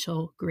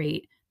potential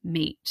great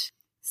mate.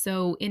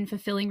 So in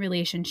fulfilling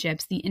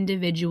relationships, the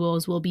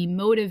individuals will be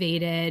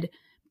motivated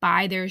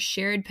by their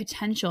shared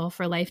potential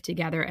for life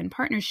together and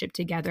partnership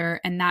together.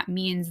 And that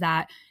means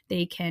that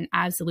they can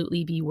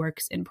absolutely be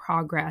works in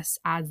progress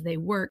as they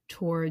work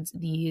towards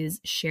these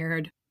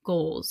shared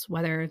goals,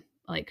 whether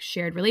like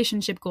shared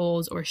relationship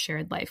goals or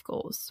shared life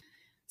goals.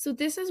 So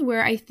this is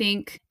where I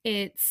think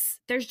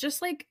there's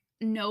just like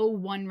no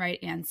one right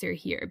answer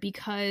here,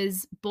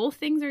 because both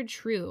things are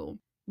true.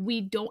 We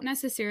don't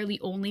necessarily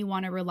only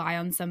want to rely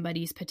on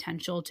somebody's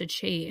potential to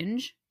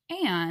change,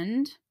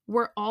 and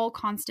we're all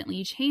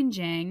constantly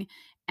changing,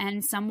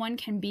 and someone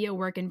can be a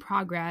work in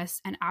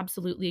progress and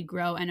absolutely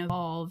grow and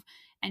evolve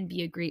and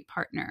be a great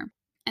partner.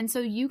 And so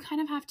you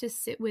kind of have to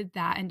sit with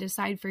that and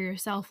decide for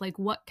yourself, like,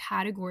 what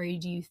category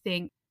do you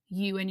think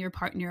you and your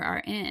partner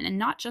are in? And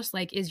not just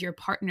like, is your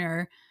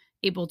partner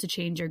able to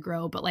change or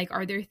grow, but like,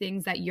 are there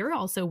things that you're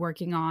also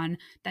working on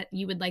that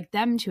you would like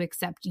them to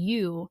accept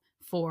you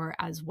for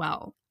as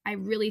well? I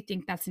really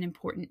think that's an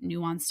important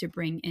nuance to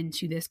bring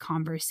into this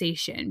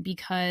conversation,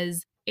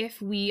 because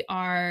if we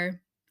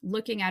are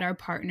looking at our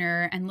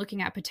partner and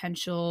looking at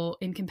potential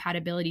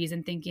incompatibilities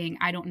and thinking,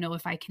 I don't know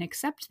if I can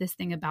accept this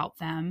thing about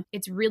them,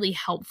 it's really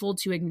helpful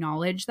to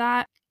acknowledge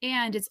that.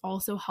 And it's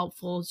also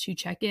helpful to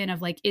check in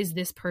of like, is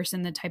this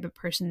person the type of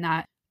person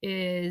that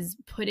is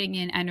putting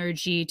in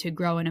energy to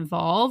grow and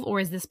evolve? Or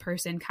is this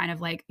person kind of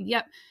like,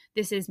 yep,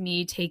 this is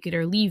me, take it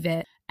or leave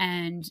it,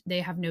 and they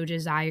have no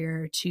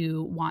desire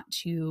to want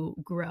to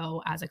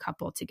grow as a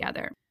couple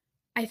together?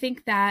 I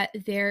think that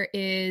there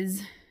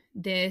is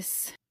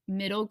this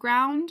middle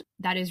ground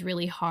that is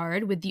really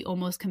hard with the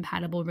almost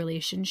compatible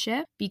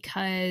relationship,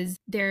 because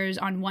there's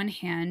on one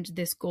hand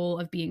this goal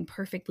of being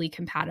perfectly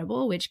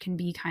compatible, which can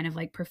be kind of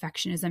like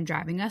perfectionism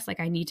driving us,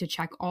 like I need to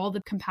check all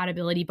the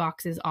compatibility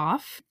boxes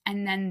off.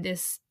 And then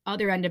this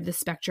other end of the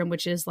spectrum,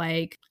 which is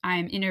like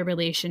I'm in a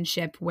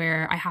relationship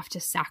where I have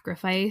to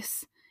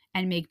sacrifice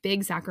and make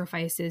big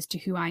sacrifices to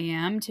who I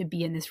am to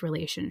be in this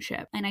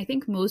relationship. And I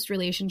think most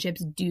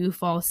relationships do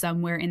fall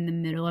somewhere in the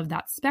middle of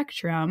that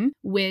spectrum,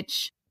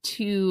 which,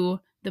 to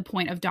the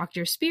point of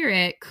Dr.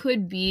 Spirit,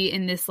 could be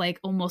in this like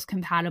almost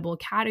compatible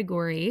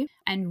category.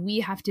 And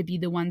we have to be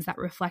the ones that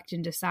reflect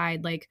and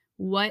decide like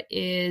what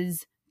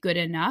is good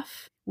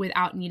enough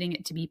without needing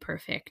it to be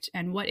perfect,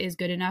 and what is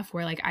good enough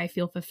where like I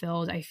feel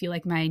fulfilled, I feel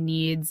like my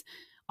needs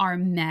are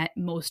met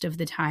most of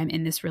the time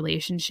in this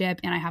relationship,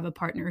 and I have a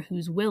partner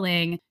who's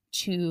willing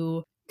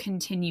to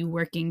continue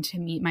working to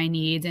meet my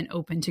needs and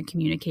open to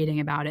communicating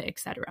about it,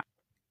 etc.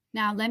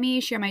 Now, let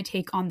me share my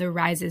take on the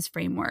RISES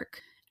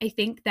framework. I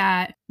think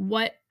that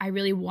what I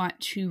really want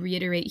to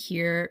reiterate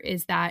here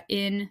is that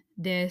in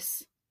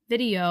this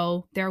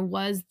video, there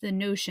was the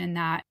notion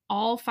that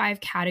all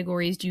 5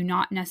 categories do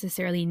not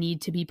necessarily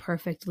need to be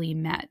perfectly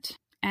met.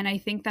 And I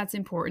think that's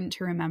important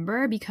to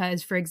remember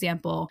because, for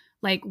example,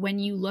 like when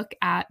you look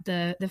at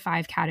the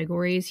 5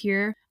 categories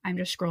here, I'm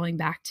just scrolling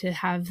back to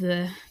have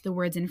the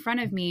words in front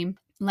of me.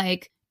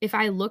 Like if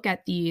I look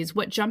at these,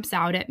 what jumps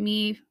out at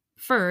me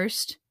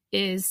first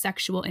is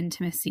sexual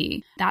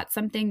intimacy. That's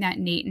something that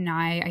Nate and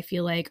I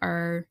feel like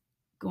are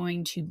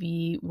going to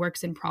be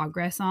works in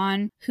progress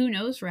on. Who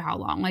knows for how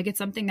long? Like it's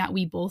something that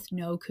we both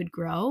know could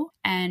grow,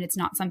 and it's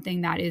not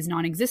something that is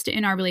non-existent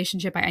in our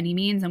relationship by any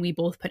means, and we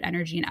both put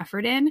energy and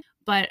effort in.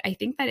 But I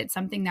think that it's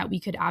something that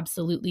we could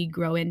absolutely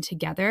grow in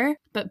together,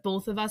 but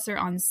both of us are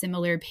on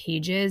similar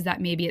pages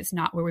that maybe it's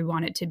not where we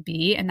want it to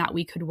be and that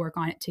we could work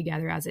on it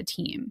together as a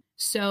team.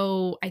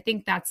 So I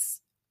think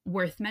that's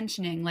worth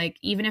mentioning. Like,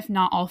 even if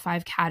not all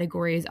 5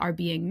 categories are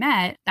being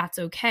met, that's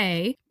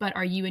okay. But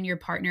are you and your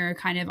partner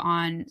kind of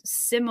on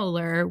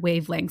similar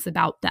wavelengths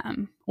about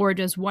them? Or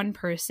does one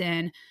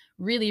person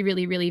really,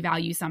 really, really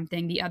value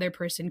something, the other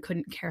person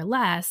couldn't care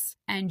less,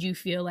 and you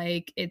feel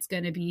like it's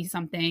going to be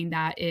something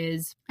that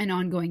is an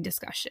ongoing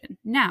discussion?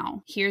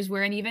 Now, here's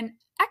where an even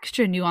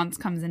extra nuance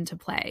comes into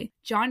play.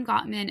 John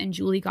Gottman and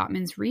Julie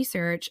Gottman's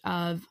research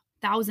of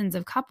thousands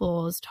of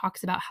couples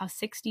talks about how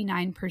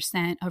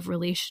 69% of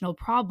relational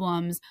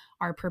problems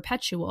are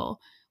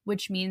perpetual,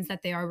 which means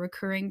that they are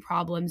recurring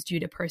problems due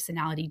to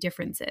personality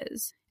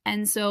differences.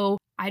 And so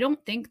I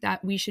don't think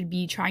that we should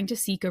be trying to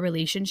seek a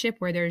relationship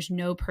where there's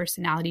no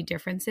personality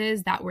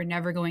differences that we're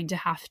never going to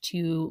have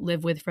to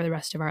live with for the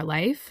rest of our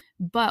life.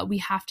 But we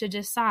have to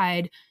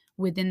decide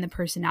within the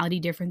personality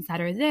difference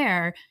that are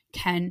there,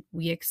 can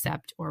we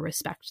accept or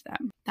respect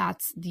them?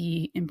 That's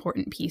the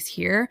important piece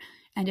here.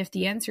 And if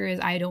the answer is,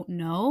 I don't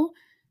know,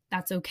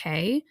 that's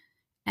okay.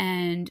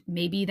 And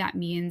maybe that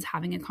means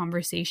having a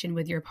conversation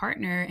with your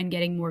partner and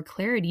getting more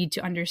clarity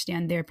to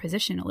understand their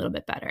position a little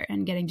bit better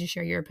and getting to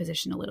share your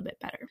position a little bit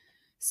better.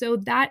 So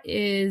that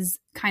is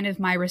kind of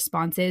my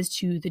responses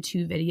to the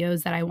 2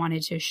 videos that I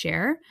wanted to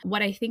share.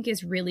 What I think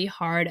is really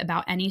hard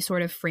about any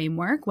sort of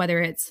framework,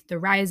 whether it's the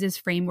RISES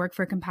framework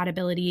for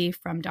compatibility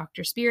from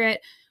Dr.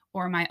 Spirit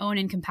or my own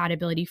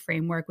incompatibility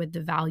framework with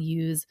the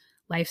values,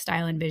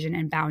 lifestyle and vision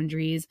and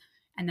boundaries,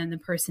 and then the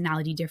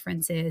personality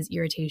differences,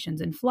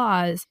 irritations, and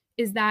flaws,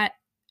 is that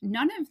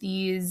none of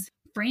these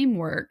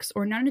frameworks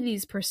or none of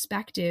these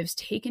perspectives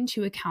take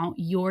into account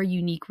your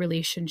unique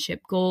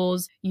relationship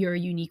goals, your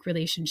unique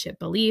relationship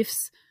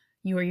beliefs,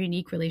 your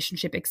unique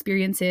relationship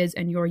experiences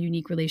and your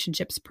unique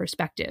relationships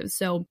perspectives.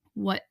 So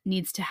what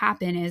needs to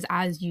happen is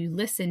as you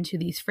listen to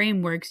these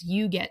frameworks,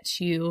 you get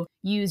to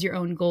use your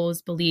own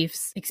goals,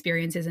 beliefs,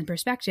 experiences, and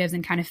perspectives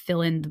and kind of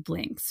fill in the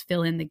blanks,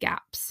 fill in the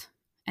gaps,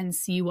 and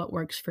see what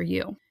works for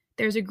you.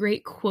 There's a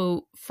great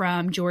quote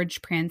from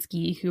George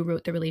Pransky, who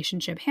wrote the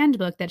Relationship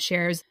Handbook, that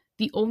shares,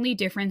 "The only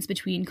difference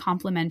between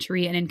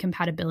complementary and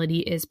incompatibility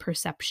is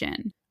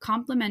perception.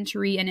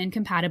 Complementary and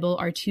incompatible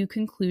are two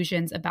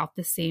conclusions about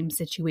the same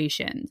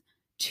situation,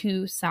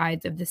 two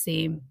sides of the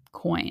same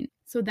coin."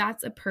 So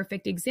that's a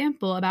perfect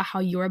example about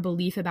how your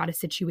belief about a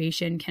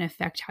situation can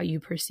affect how you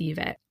perceive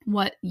it.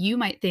 What you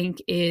might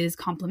think is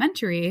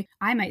complementary,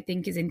 I might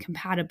think is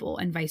incompatible,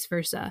 and vice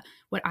versa.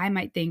 What I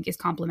might think is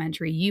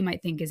complementary, you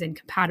might think is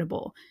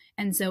incompatible.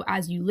 And so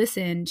as you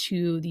listen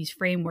to these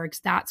frameworks,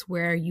 that's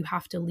where you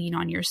have to lean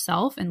on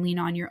yourself and lean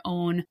on your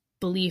own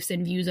beliefs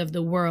and views of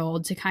the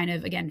world to kind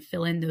of, again,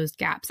 fill in those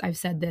gaps. I've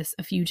said this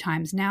a few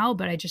times now,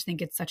 but I just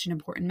think it's such an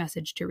important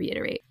message to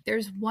reiterate.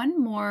 There's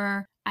one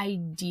more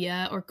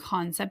idea or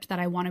concept that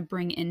I want to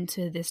bring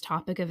into this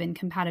topic of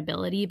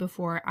incompatibility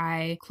before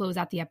I close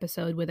out the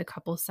episode with a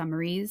couple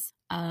summaries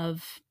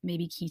of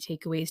maybe key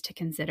takeaways to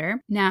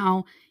consider.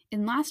 Now,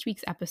 in last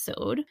week's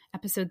episode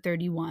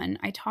 31,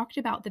 I talked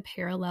about the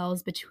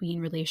parallels between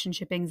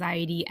relationship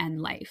anxiety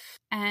and life.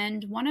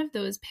 And one of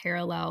those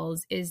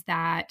parallels is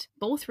that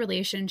both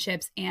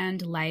relationships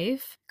and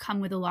life come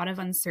with a lot of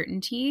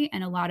uncertainty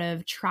and a lot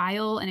of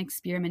trial and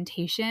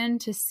experimentation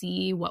to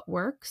see what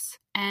works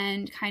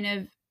and kind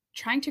of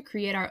trying to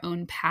create our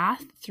own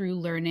path through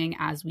learning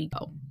as we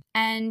go.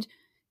 And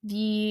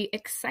the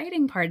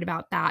exciting part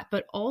about that,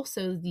 but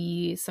also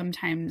the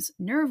sometimes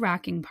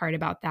nerve-wracking part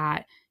about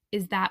that,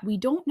 is that we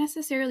don't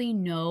necessarily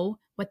know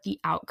what the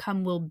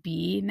outcome will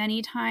be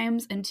many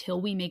times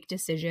until we make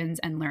decisions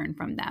and learn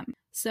from them.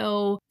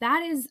 So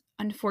that is,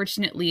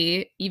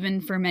 unfortunately, even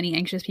for many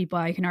anxious people,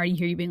 I can already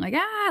hear you being like,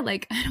 I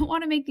don't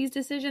want to make these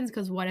decisions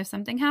because what if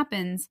something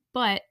happens?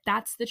 But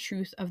that's the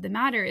truth of the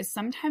matter, is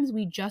sometimes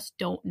we just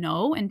don't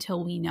know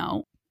until we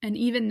know. And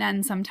even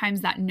then,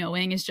 sometimes that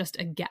knowing is just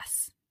a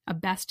guess, a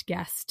best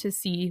guess to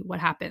see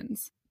what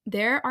happens.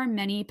 There are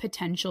many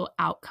potential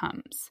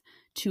outcomes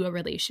to a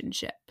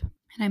relationship.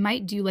 And I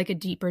might do like a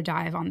deeper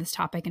dive on this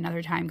topic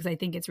another time because I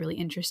think it's really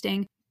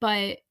interesting.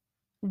 But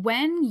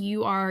when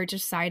you are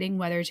deciding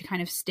whether to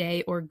kind of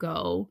stay or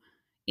go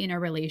in a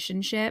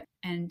relationship,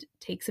 and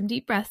take some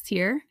deep breaths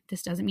here.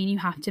 This doesn't mean you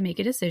have to make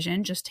a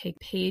decision. Just take a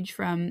page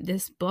from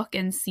this book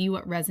and see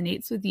what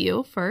resonates with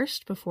you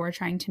first before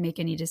trying to make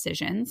any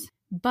decisions.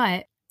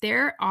 But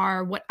there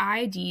are what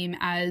I deem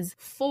as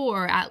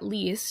 4 at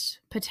least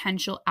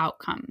potential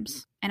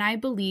outcomes. And I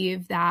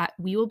believe that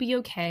we will be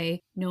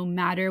okay no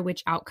matter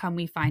which outcome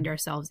we find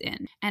ourselves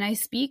in. And I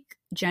speak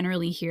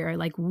generally here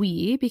like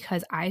we,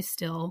 because I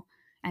still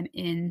am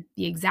in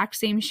the exact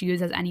same shoes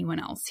as anyone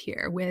else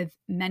here, with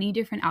many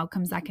different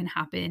outcomes that can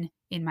happen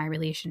in my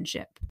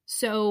relationship.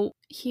 So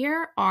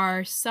here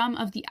are some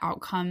of the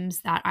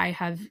outcomes that I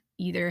have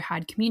either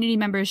had community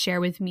members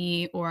share with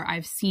me or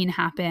I've seen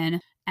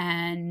happen.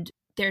 And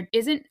there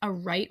isn't a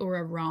right or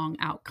a wrong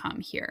outcome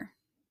here.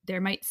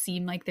 There might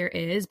seem like there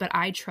is, but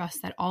I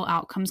trust that all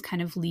outcomes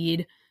kind of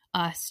lead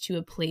us to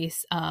a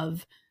place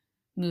of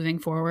moving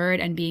forward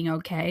and being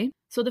okay.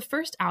 So the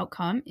first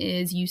outcome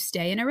is you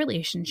stay in a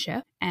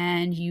relationship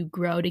and you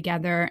grow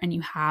together and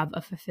you have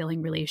a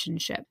fulfilling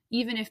relationship.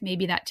 Even if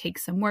maybe that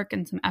takes some work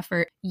and some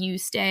effort, you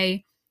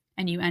stay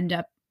and you end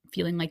up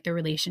feeling like the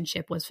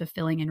relationship was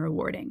fulfilling and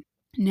rewarding.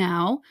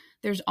 Now,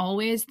 there's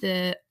always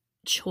the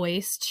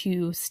choice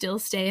to still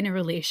stay in a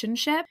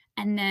relationship,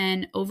 and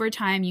then over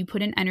time you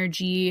put in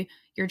energy,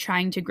 you're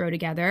trying to grow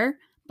together,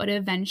 but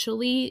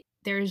eventually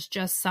there's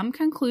just some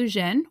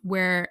conclusion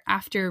where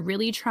after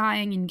really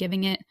trying and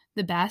giving it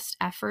the best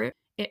effort,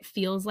 it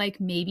feels like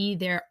maybe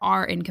there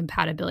are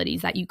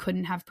incompatibilities that you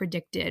couldn't have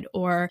predicted,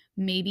 or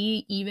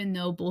maybe even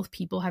though both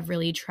people have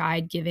really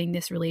tried giving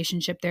this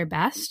relationship their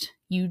best,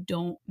 you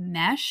don't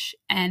mesh,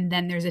 and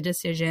then there's a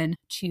decision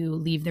to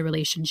leave the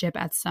relationship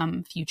at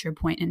some future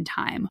point in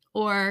time.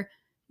 Or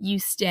you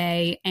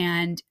stay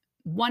and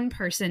one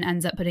person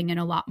ends up putting in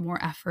a lot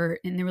more effort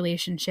in the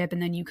relationship,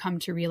 and then you come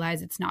to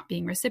realize it's not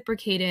being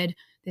reciprocated.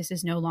 This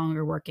is no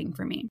longer working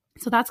for me.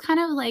 So that's kind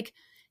of like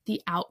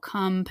the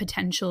outcome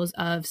potentials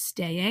of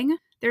staying.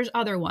 There's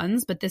other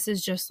ones, but this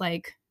is just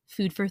like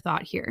food for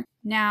thought here.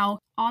 Now,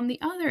 on the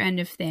other end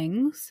of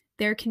things,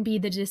 there can be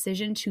the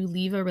decision to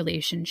leave a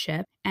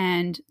relationship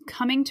and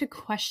coming to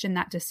question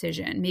that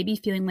decision, maybe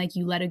feeling like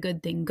you let a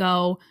good thing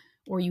go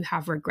or you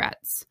have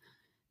regrets.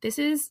 This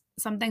is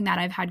something that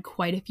I've had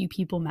quite a few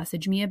people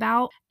message me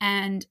about.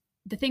 And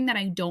the thing that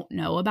I don't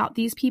know about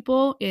these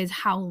people is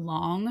how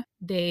long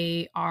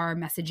they are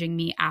messaging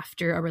me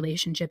after a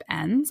relationship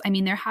ends. I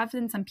mean, there have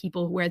been some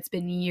people where it's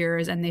been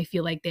years and they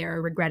feel like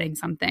they're regretting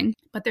something,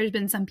 but there's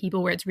been some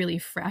people where it's really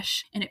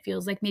fresh and it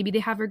feels like maybe they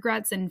have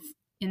regrets. And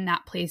in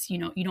that place, you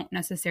don't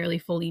necessarily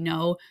fully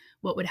know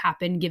what would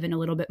happen given a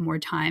little bit more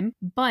time.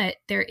 But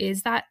there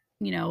is that,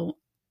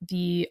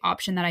 the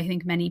option that I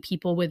think many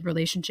people with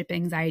relationship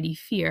anxiety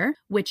fear,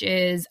 which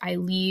is I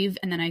leave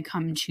and then I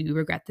come to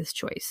regret this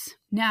choice.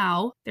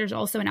 Now, there's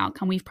also an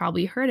outcome we've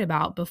probably heard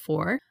about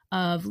before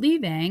of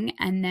leaving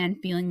and then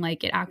feeling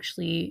like it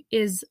actually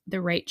is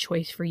the right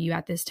choice for you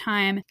at this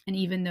time. And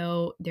even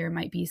though there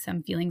might be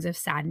some feelings of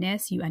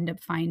sadness, you end up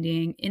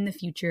finding in the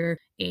future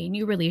a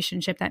new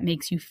relationship that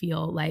makes you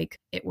feel like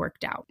it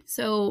worked out.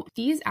 So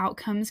these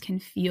outcomes can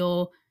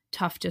feel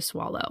tough to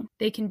swallow.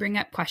 They can bring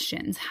up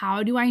questions.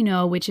 How do I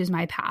know which is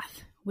my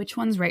path? Which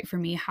one's right for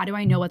me? How do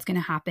I know what's going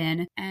to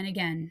happen? And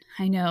again,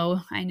 I know,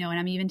 and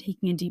I'm even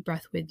taking a deep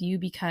breath with you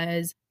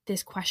because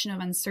this question of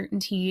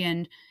uncertainty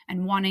and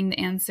wanting the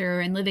answer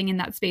and living in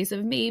that space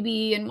of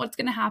maybe and what's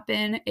going to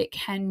happen, it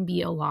can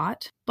be a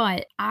lot.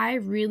 But I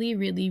really,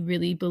 really,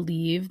 really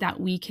believe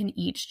that we can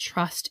each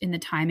trust in the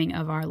timing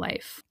of our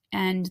life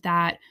and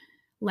that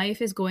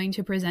life is going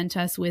to present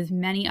us with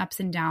many ups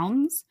and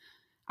downs.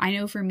 I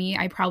know for me,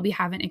 I probably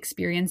haven't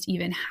experienced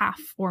even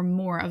half or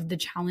more of the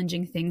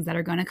challenging things that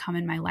are going to come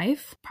in my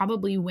life,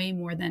 probably way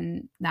more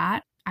than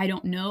that. I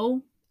don't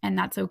know, and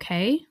that's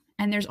okay.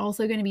 And there's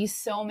also going to be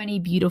so many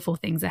beautiful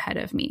things ahead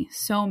of me,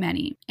 so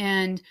many.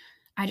 And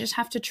I just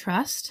have to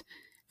trust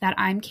that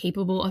I'm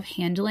capable of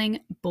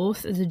handling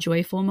both the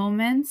joyful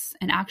moments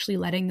and actually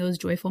letting those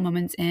joyful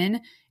moments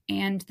in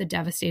and the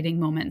devastating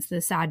moments,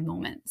 the sad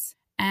moments.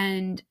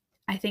 And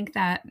I think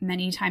that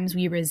many times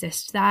we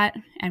resist that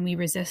and we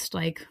resist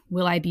like,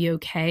 will I be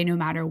okay no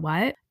matter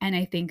what? And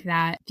I think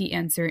that the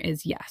answer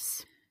is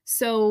yes.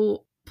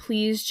 So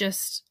please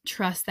just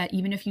trust that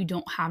even if you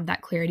don't have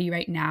that clarity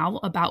right now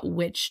about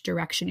which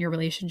direction your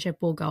relationship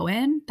will go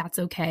in, that's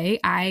okay.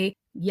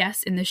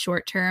 Yes, in the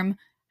short term,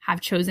 have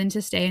chosen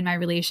to stay in my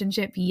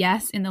relationship.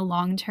 Yes, in the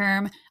long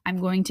term, I'm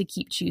going to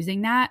keep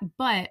choosing that,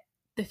 but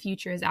the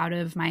future is out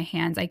of my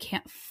hands. I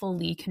can't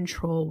fully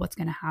control what's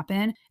going to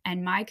happen.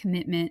 And my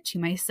commitment to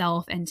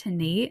myself and to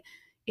Nate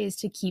is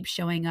to keep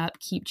showing up,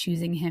 keep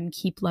choosing him,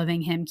 keep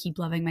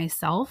loving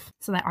myself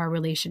so that our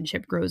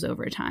relationship grows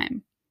over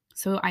time.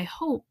 So I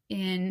hope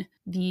in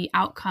the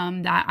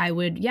outcome that I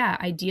would,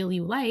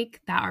 ideally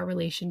like that our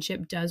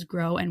relationship does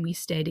grow and we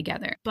stay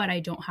together. But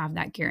I don't have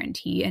that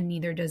guarantee and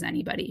neither does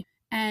anybody.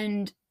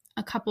 And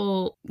a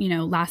couple,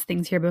 last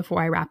things here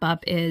before I wrap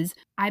up is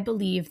I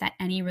believe that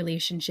any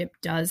relationship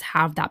does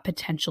have that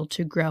potential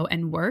to grow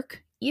and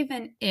work,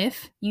 even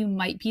if you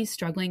might be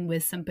struggling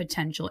with some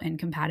potential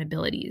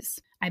incompatibilities.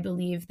 I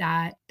believe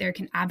that there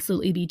can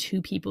absolutely be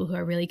two people who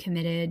are really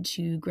committed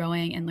to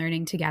growing and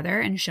learning together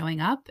and showing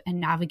up and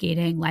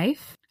navigating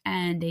life,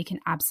 and they can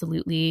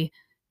absolutely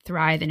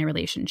thrive in a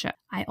relationship.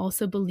 I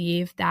also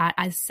believe that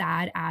as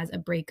sad as a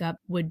breakup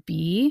would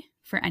be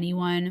for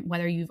anyone,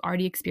 whether you've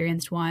already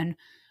experienced one,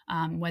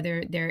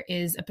 whether there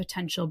is a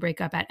potential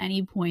breakup at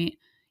any point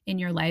in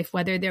your life,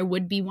 whether there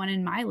would be one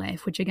in my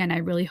life, which again, I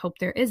really hope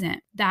there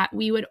isn't, that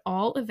we would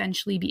all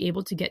eventually be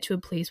able to get to a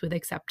place with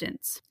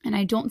acceptance. And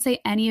I don't say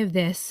any of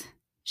this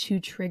to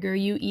trigger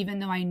you, even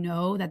though I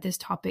know that this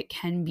topic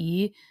can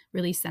be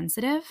really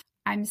sensitive.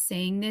 I'm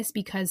saying this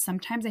because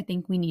sometimes I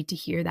think we need to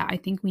hear that. I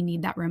think we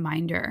need that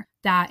reminder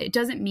that it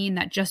doesn't mean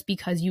that just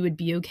because you would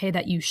be okay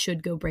that you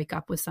should go break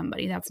up with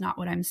somebody. That's not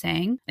what I'm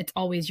saying. It's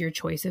always your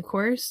choice, of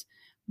course.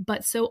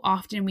 But so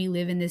often we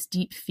live in this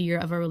deep fear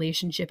of a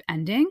relationship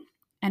ending.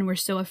 And we're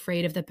so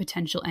afraid of the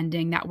potential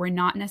ending that we're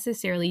not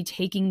necessarily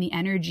taking the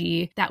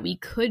energy that we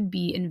could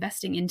be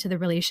investing into the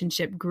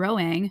relationship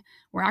growing.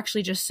 We're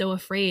actually just so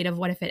afraid of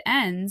what if it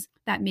ends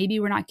that maybe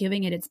we're not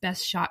giving it its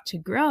best shot to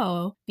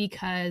grow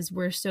because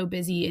we're so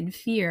busy in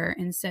fear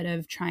instead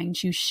of trying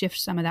to shift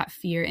some of that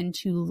fear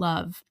into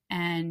love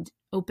and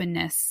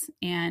openness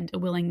and a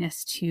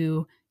willingness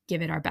to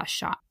give it our best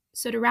shot.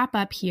 So to wrap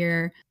up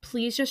here,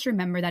 please just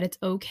remember that it's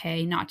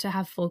okay not to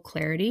have full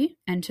clarity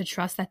and to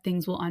trust that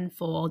things will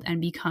unfold and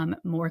become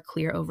more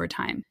clear over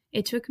time.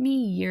 It took me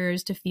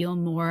years to feel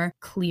more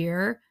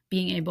clear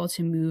being able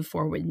to move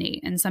forward,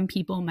 Nate. And some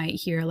people might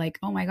hear like,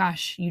 oh my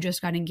gosh, you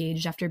just got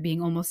engaged after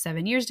being almost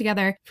 7 years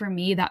together. For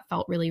me, that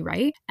felt really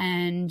right.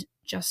 And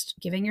just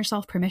giving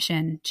yourself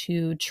permission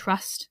to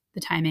trust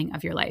the timing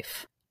of your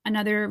life.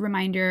 Another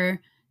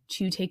reminder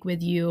to take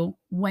with you,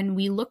 when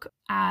we look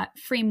at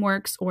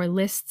frameworks or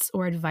lists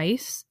or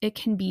advice, it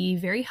can be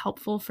very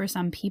helpful for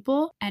some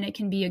people and it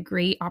can be a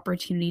great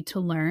opportunity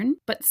to learn.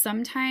 But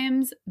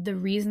sometimes the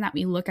reason that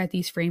we look at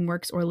these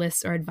frameworks or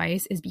lists or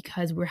advice is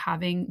because we're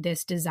having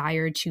this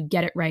desire to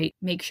get it right,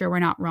 make sure we're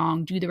not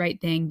wrong, do the right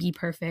thing, be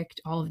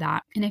perfect, all of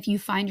that. And if you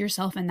find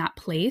yourself in that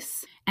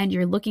place and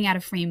you're looking at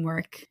a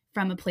framework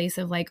from a place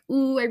of like,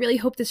 ooh, I really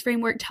hope this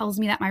framework tells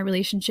me that my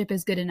relationship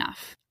is good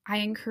enough, I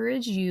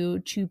encourage you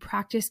to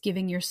practice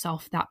giving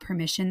yourself that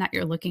permission that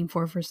you're looking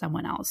for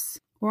someone else.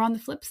 Or on the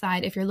flip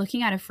side, if you're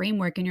looking at a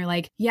framework and you're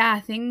like, yeah,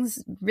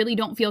 things really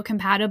don't feel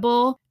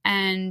compatible,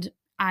 and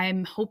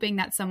I'm hoping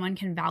that someone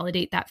can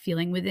validate that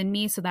feeling within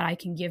me so that I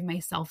can give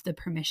myself the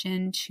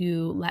permission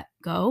to let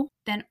go,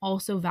 then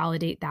also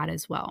validate that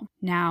as well.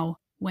 Now,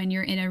 when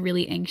you're in a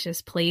really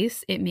anxious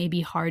place, it may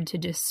be hard to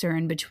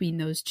discern between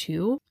those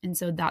two. And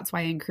so that's why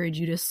I encourage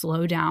you to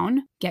slow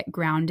down, get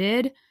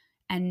grounded,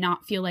 and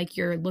not feel like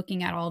you're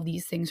looking at all of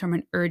these things from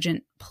an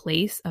urgent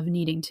place of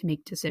needing to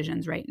make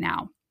decisions right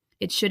now.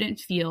 It shouldn't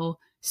feel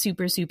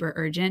super, super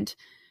urgent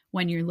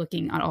when you're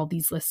looking at all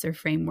these lists or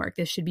framework.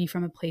 This should be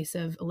from a place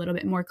of a little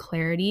bit more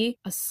clarity,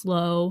 a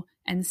slow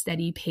and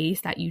steady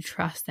pace that you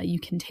trust that you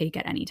can take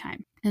at any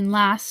time. And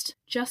last,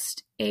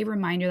 just a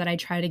reminder that I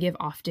try to give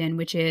often,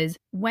 which is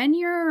when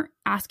you're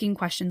asking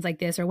questions like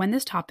this or when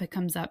this topic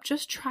comes up,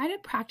 just try to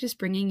practice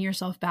bringing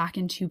yourself back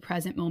into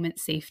present moment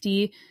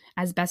safety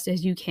as best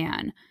as you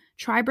can.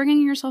 Try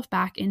bringing yourself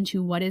back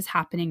into what is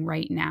happening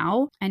right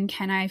now. And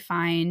can I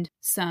find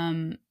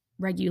some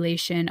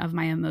regulation of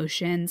my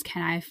emotions?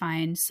 Can I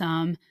find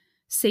some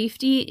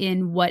safety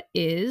in what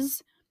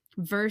is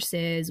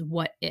versus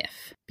what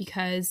if?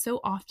 Because so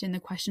often the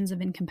questions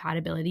of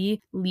incompatibility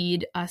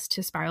lead us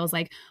to spirals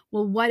like,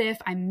 well, what if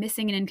I'm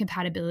missing an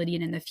incompatibility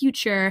and in the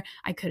future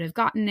I could have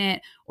gotten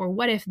it? Or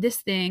what if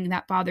this thing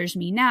that bothers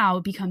me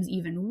now becomes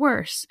even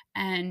worse?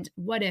 And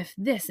what if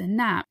this and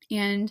that?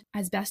 And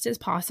as best as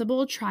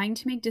possible, trying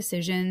to make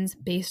decisions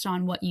based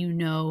on what you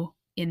know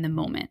in the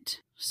moment.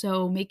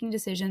 So making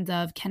decisions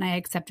of, can I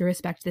accept or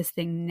respect this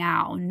thing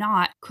now?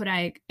 Not, could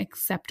I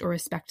accept or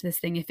respect this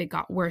thing if it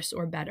got worse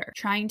or better?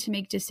 Trying to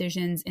make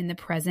decisions in the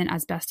present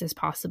as best as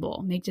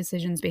possible. Make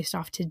decisions based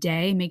off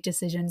today. Make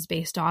decisions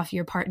based off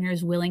your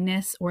partner's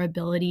willingness or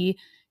ability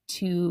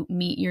to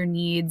meet your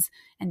needs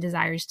and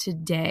desires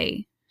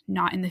today,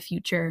 not in the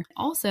future.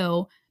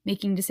 Also,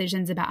 making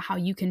decisions about how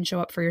you can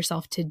show up for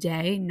yourself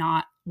today,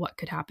 not what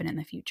could happen in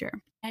the future.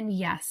 And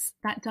yes,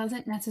 that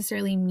doesn't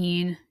necessarily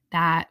mean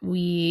that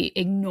we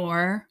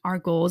ignore our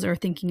goals or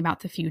thinking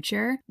about the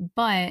future,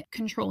 but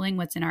controlling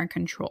what's in our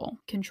control,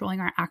 controlling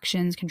our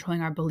actions,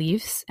 controlling our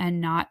beliefs, and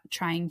not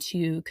trying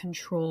to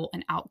control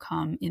an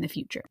outcome in the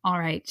future. All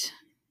right.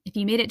 If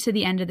you made it to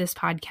the end of this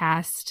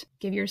podcast,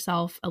 give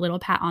yourself a little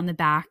pat on the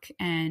back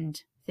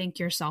and thank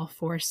yourself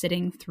for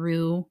sitting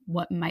through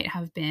what might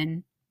have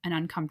been an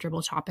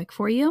uncomfortable topic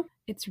for you.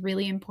 It's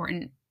really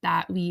important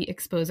that we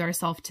expose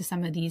ourselves to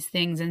some of these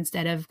things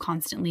instead of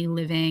constantly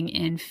living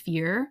in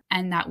fear,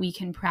 and that we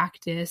can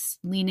practice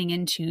leaning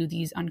into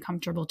these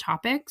uncomfortable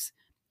topics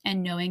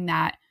and knowing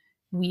that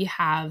we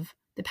have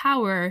the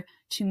power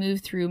to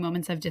move through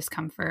moments of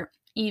discomfort,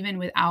 even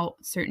without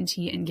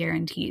certainty and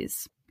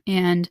guarantees.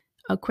 And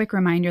a quick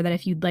reminder that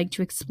if you'd like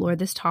to explore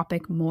this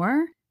topic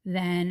more,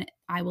 then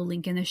I will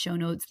link in the show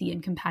notes the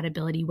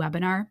incompatibility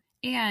webinar.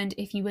 And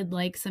if you would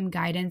like some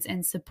guidance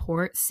and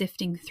support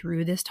sifting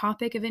through this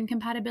topic of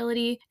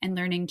incompatibility and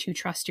learning to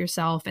trust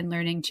yourself and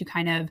learning to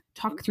kind of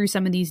talk through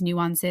some of these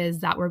nuances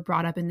that were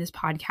brought up in this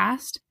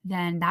podcast,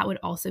 then that would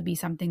also be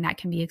something that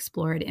can be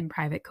explored in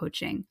private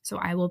coaching. So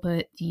I will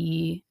put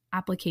the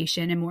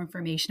application and more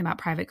information about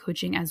private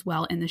coaching as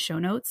well in the show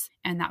notes.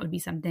 And that would be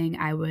something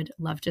I would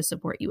love to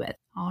support you with.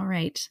 All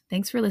right.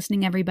 Thanks for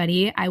listening,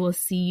 everybody. I will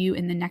see you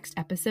in the next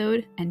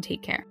episode, and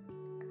take care.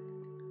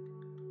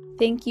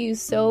 Thank you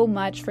so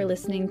much for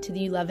listening to the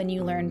You Love and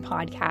You Learn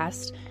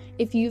podcast.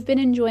 If you've been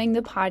enjoying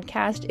the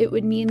podcast, it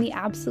would mean the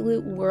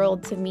absolute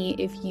world to me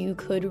if you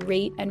could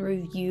rate and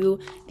review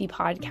the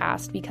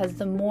podcast, because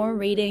the more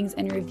ratings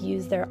and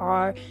reviews there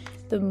are,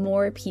 the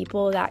more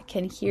people that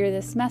can hear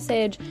this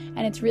message.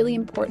 And it's really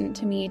important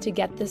to me to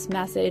get this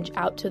message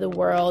out to the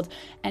world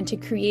and to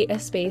create a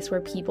space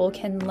where people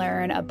can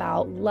learn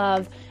about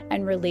love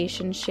and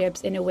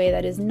relationships in a way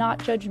that is not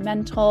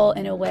judgmental,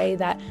 in a way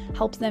that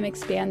helps them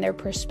expand their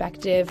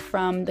perspective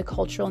from the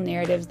cultural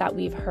narratives that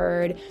we've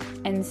heard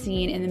and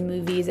seen in the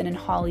movies and in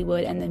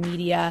Hollywood and the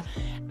media.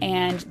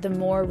 And the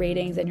more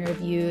ratings and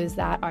reviews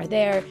that are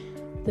there,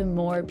 the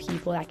more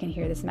people that can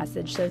hear this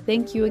message. So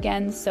thank you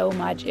again so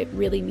much. It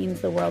really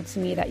means the world to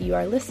me that you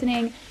are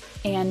listening,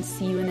 and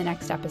see you in the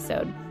next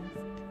episode.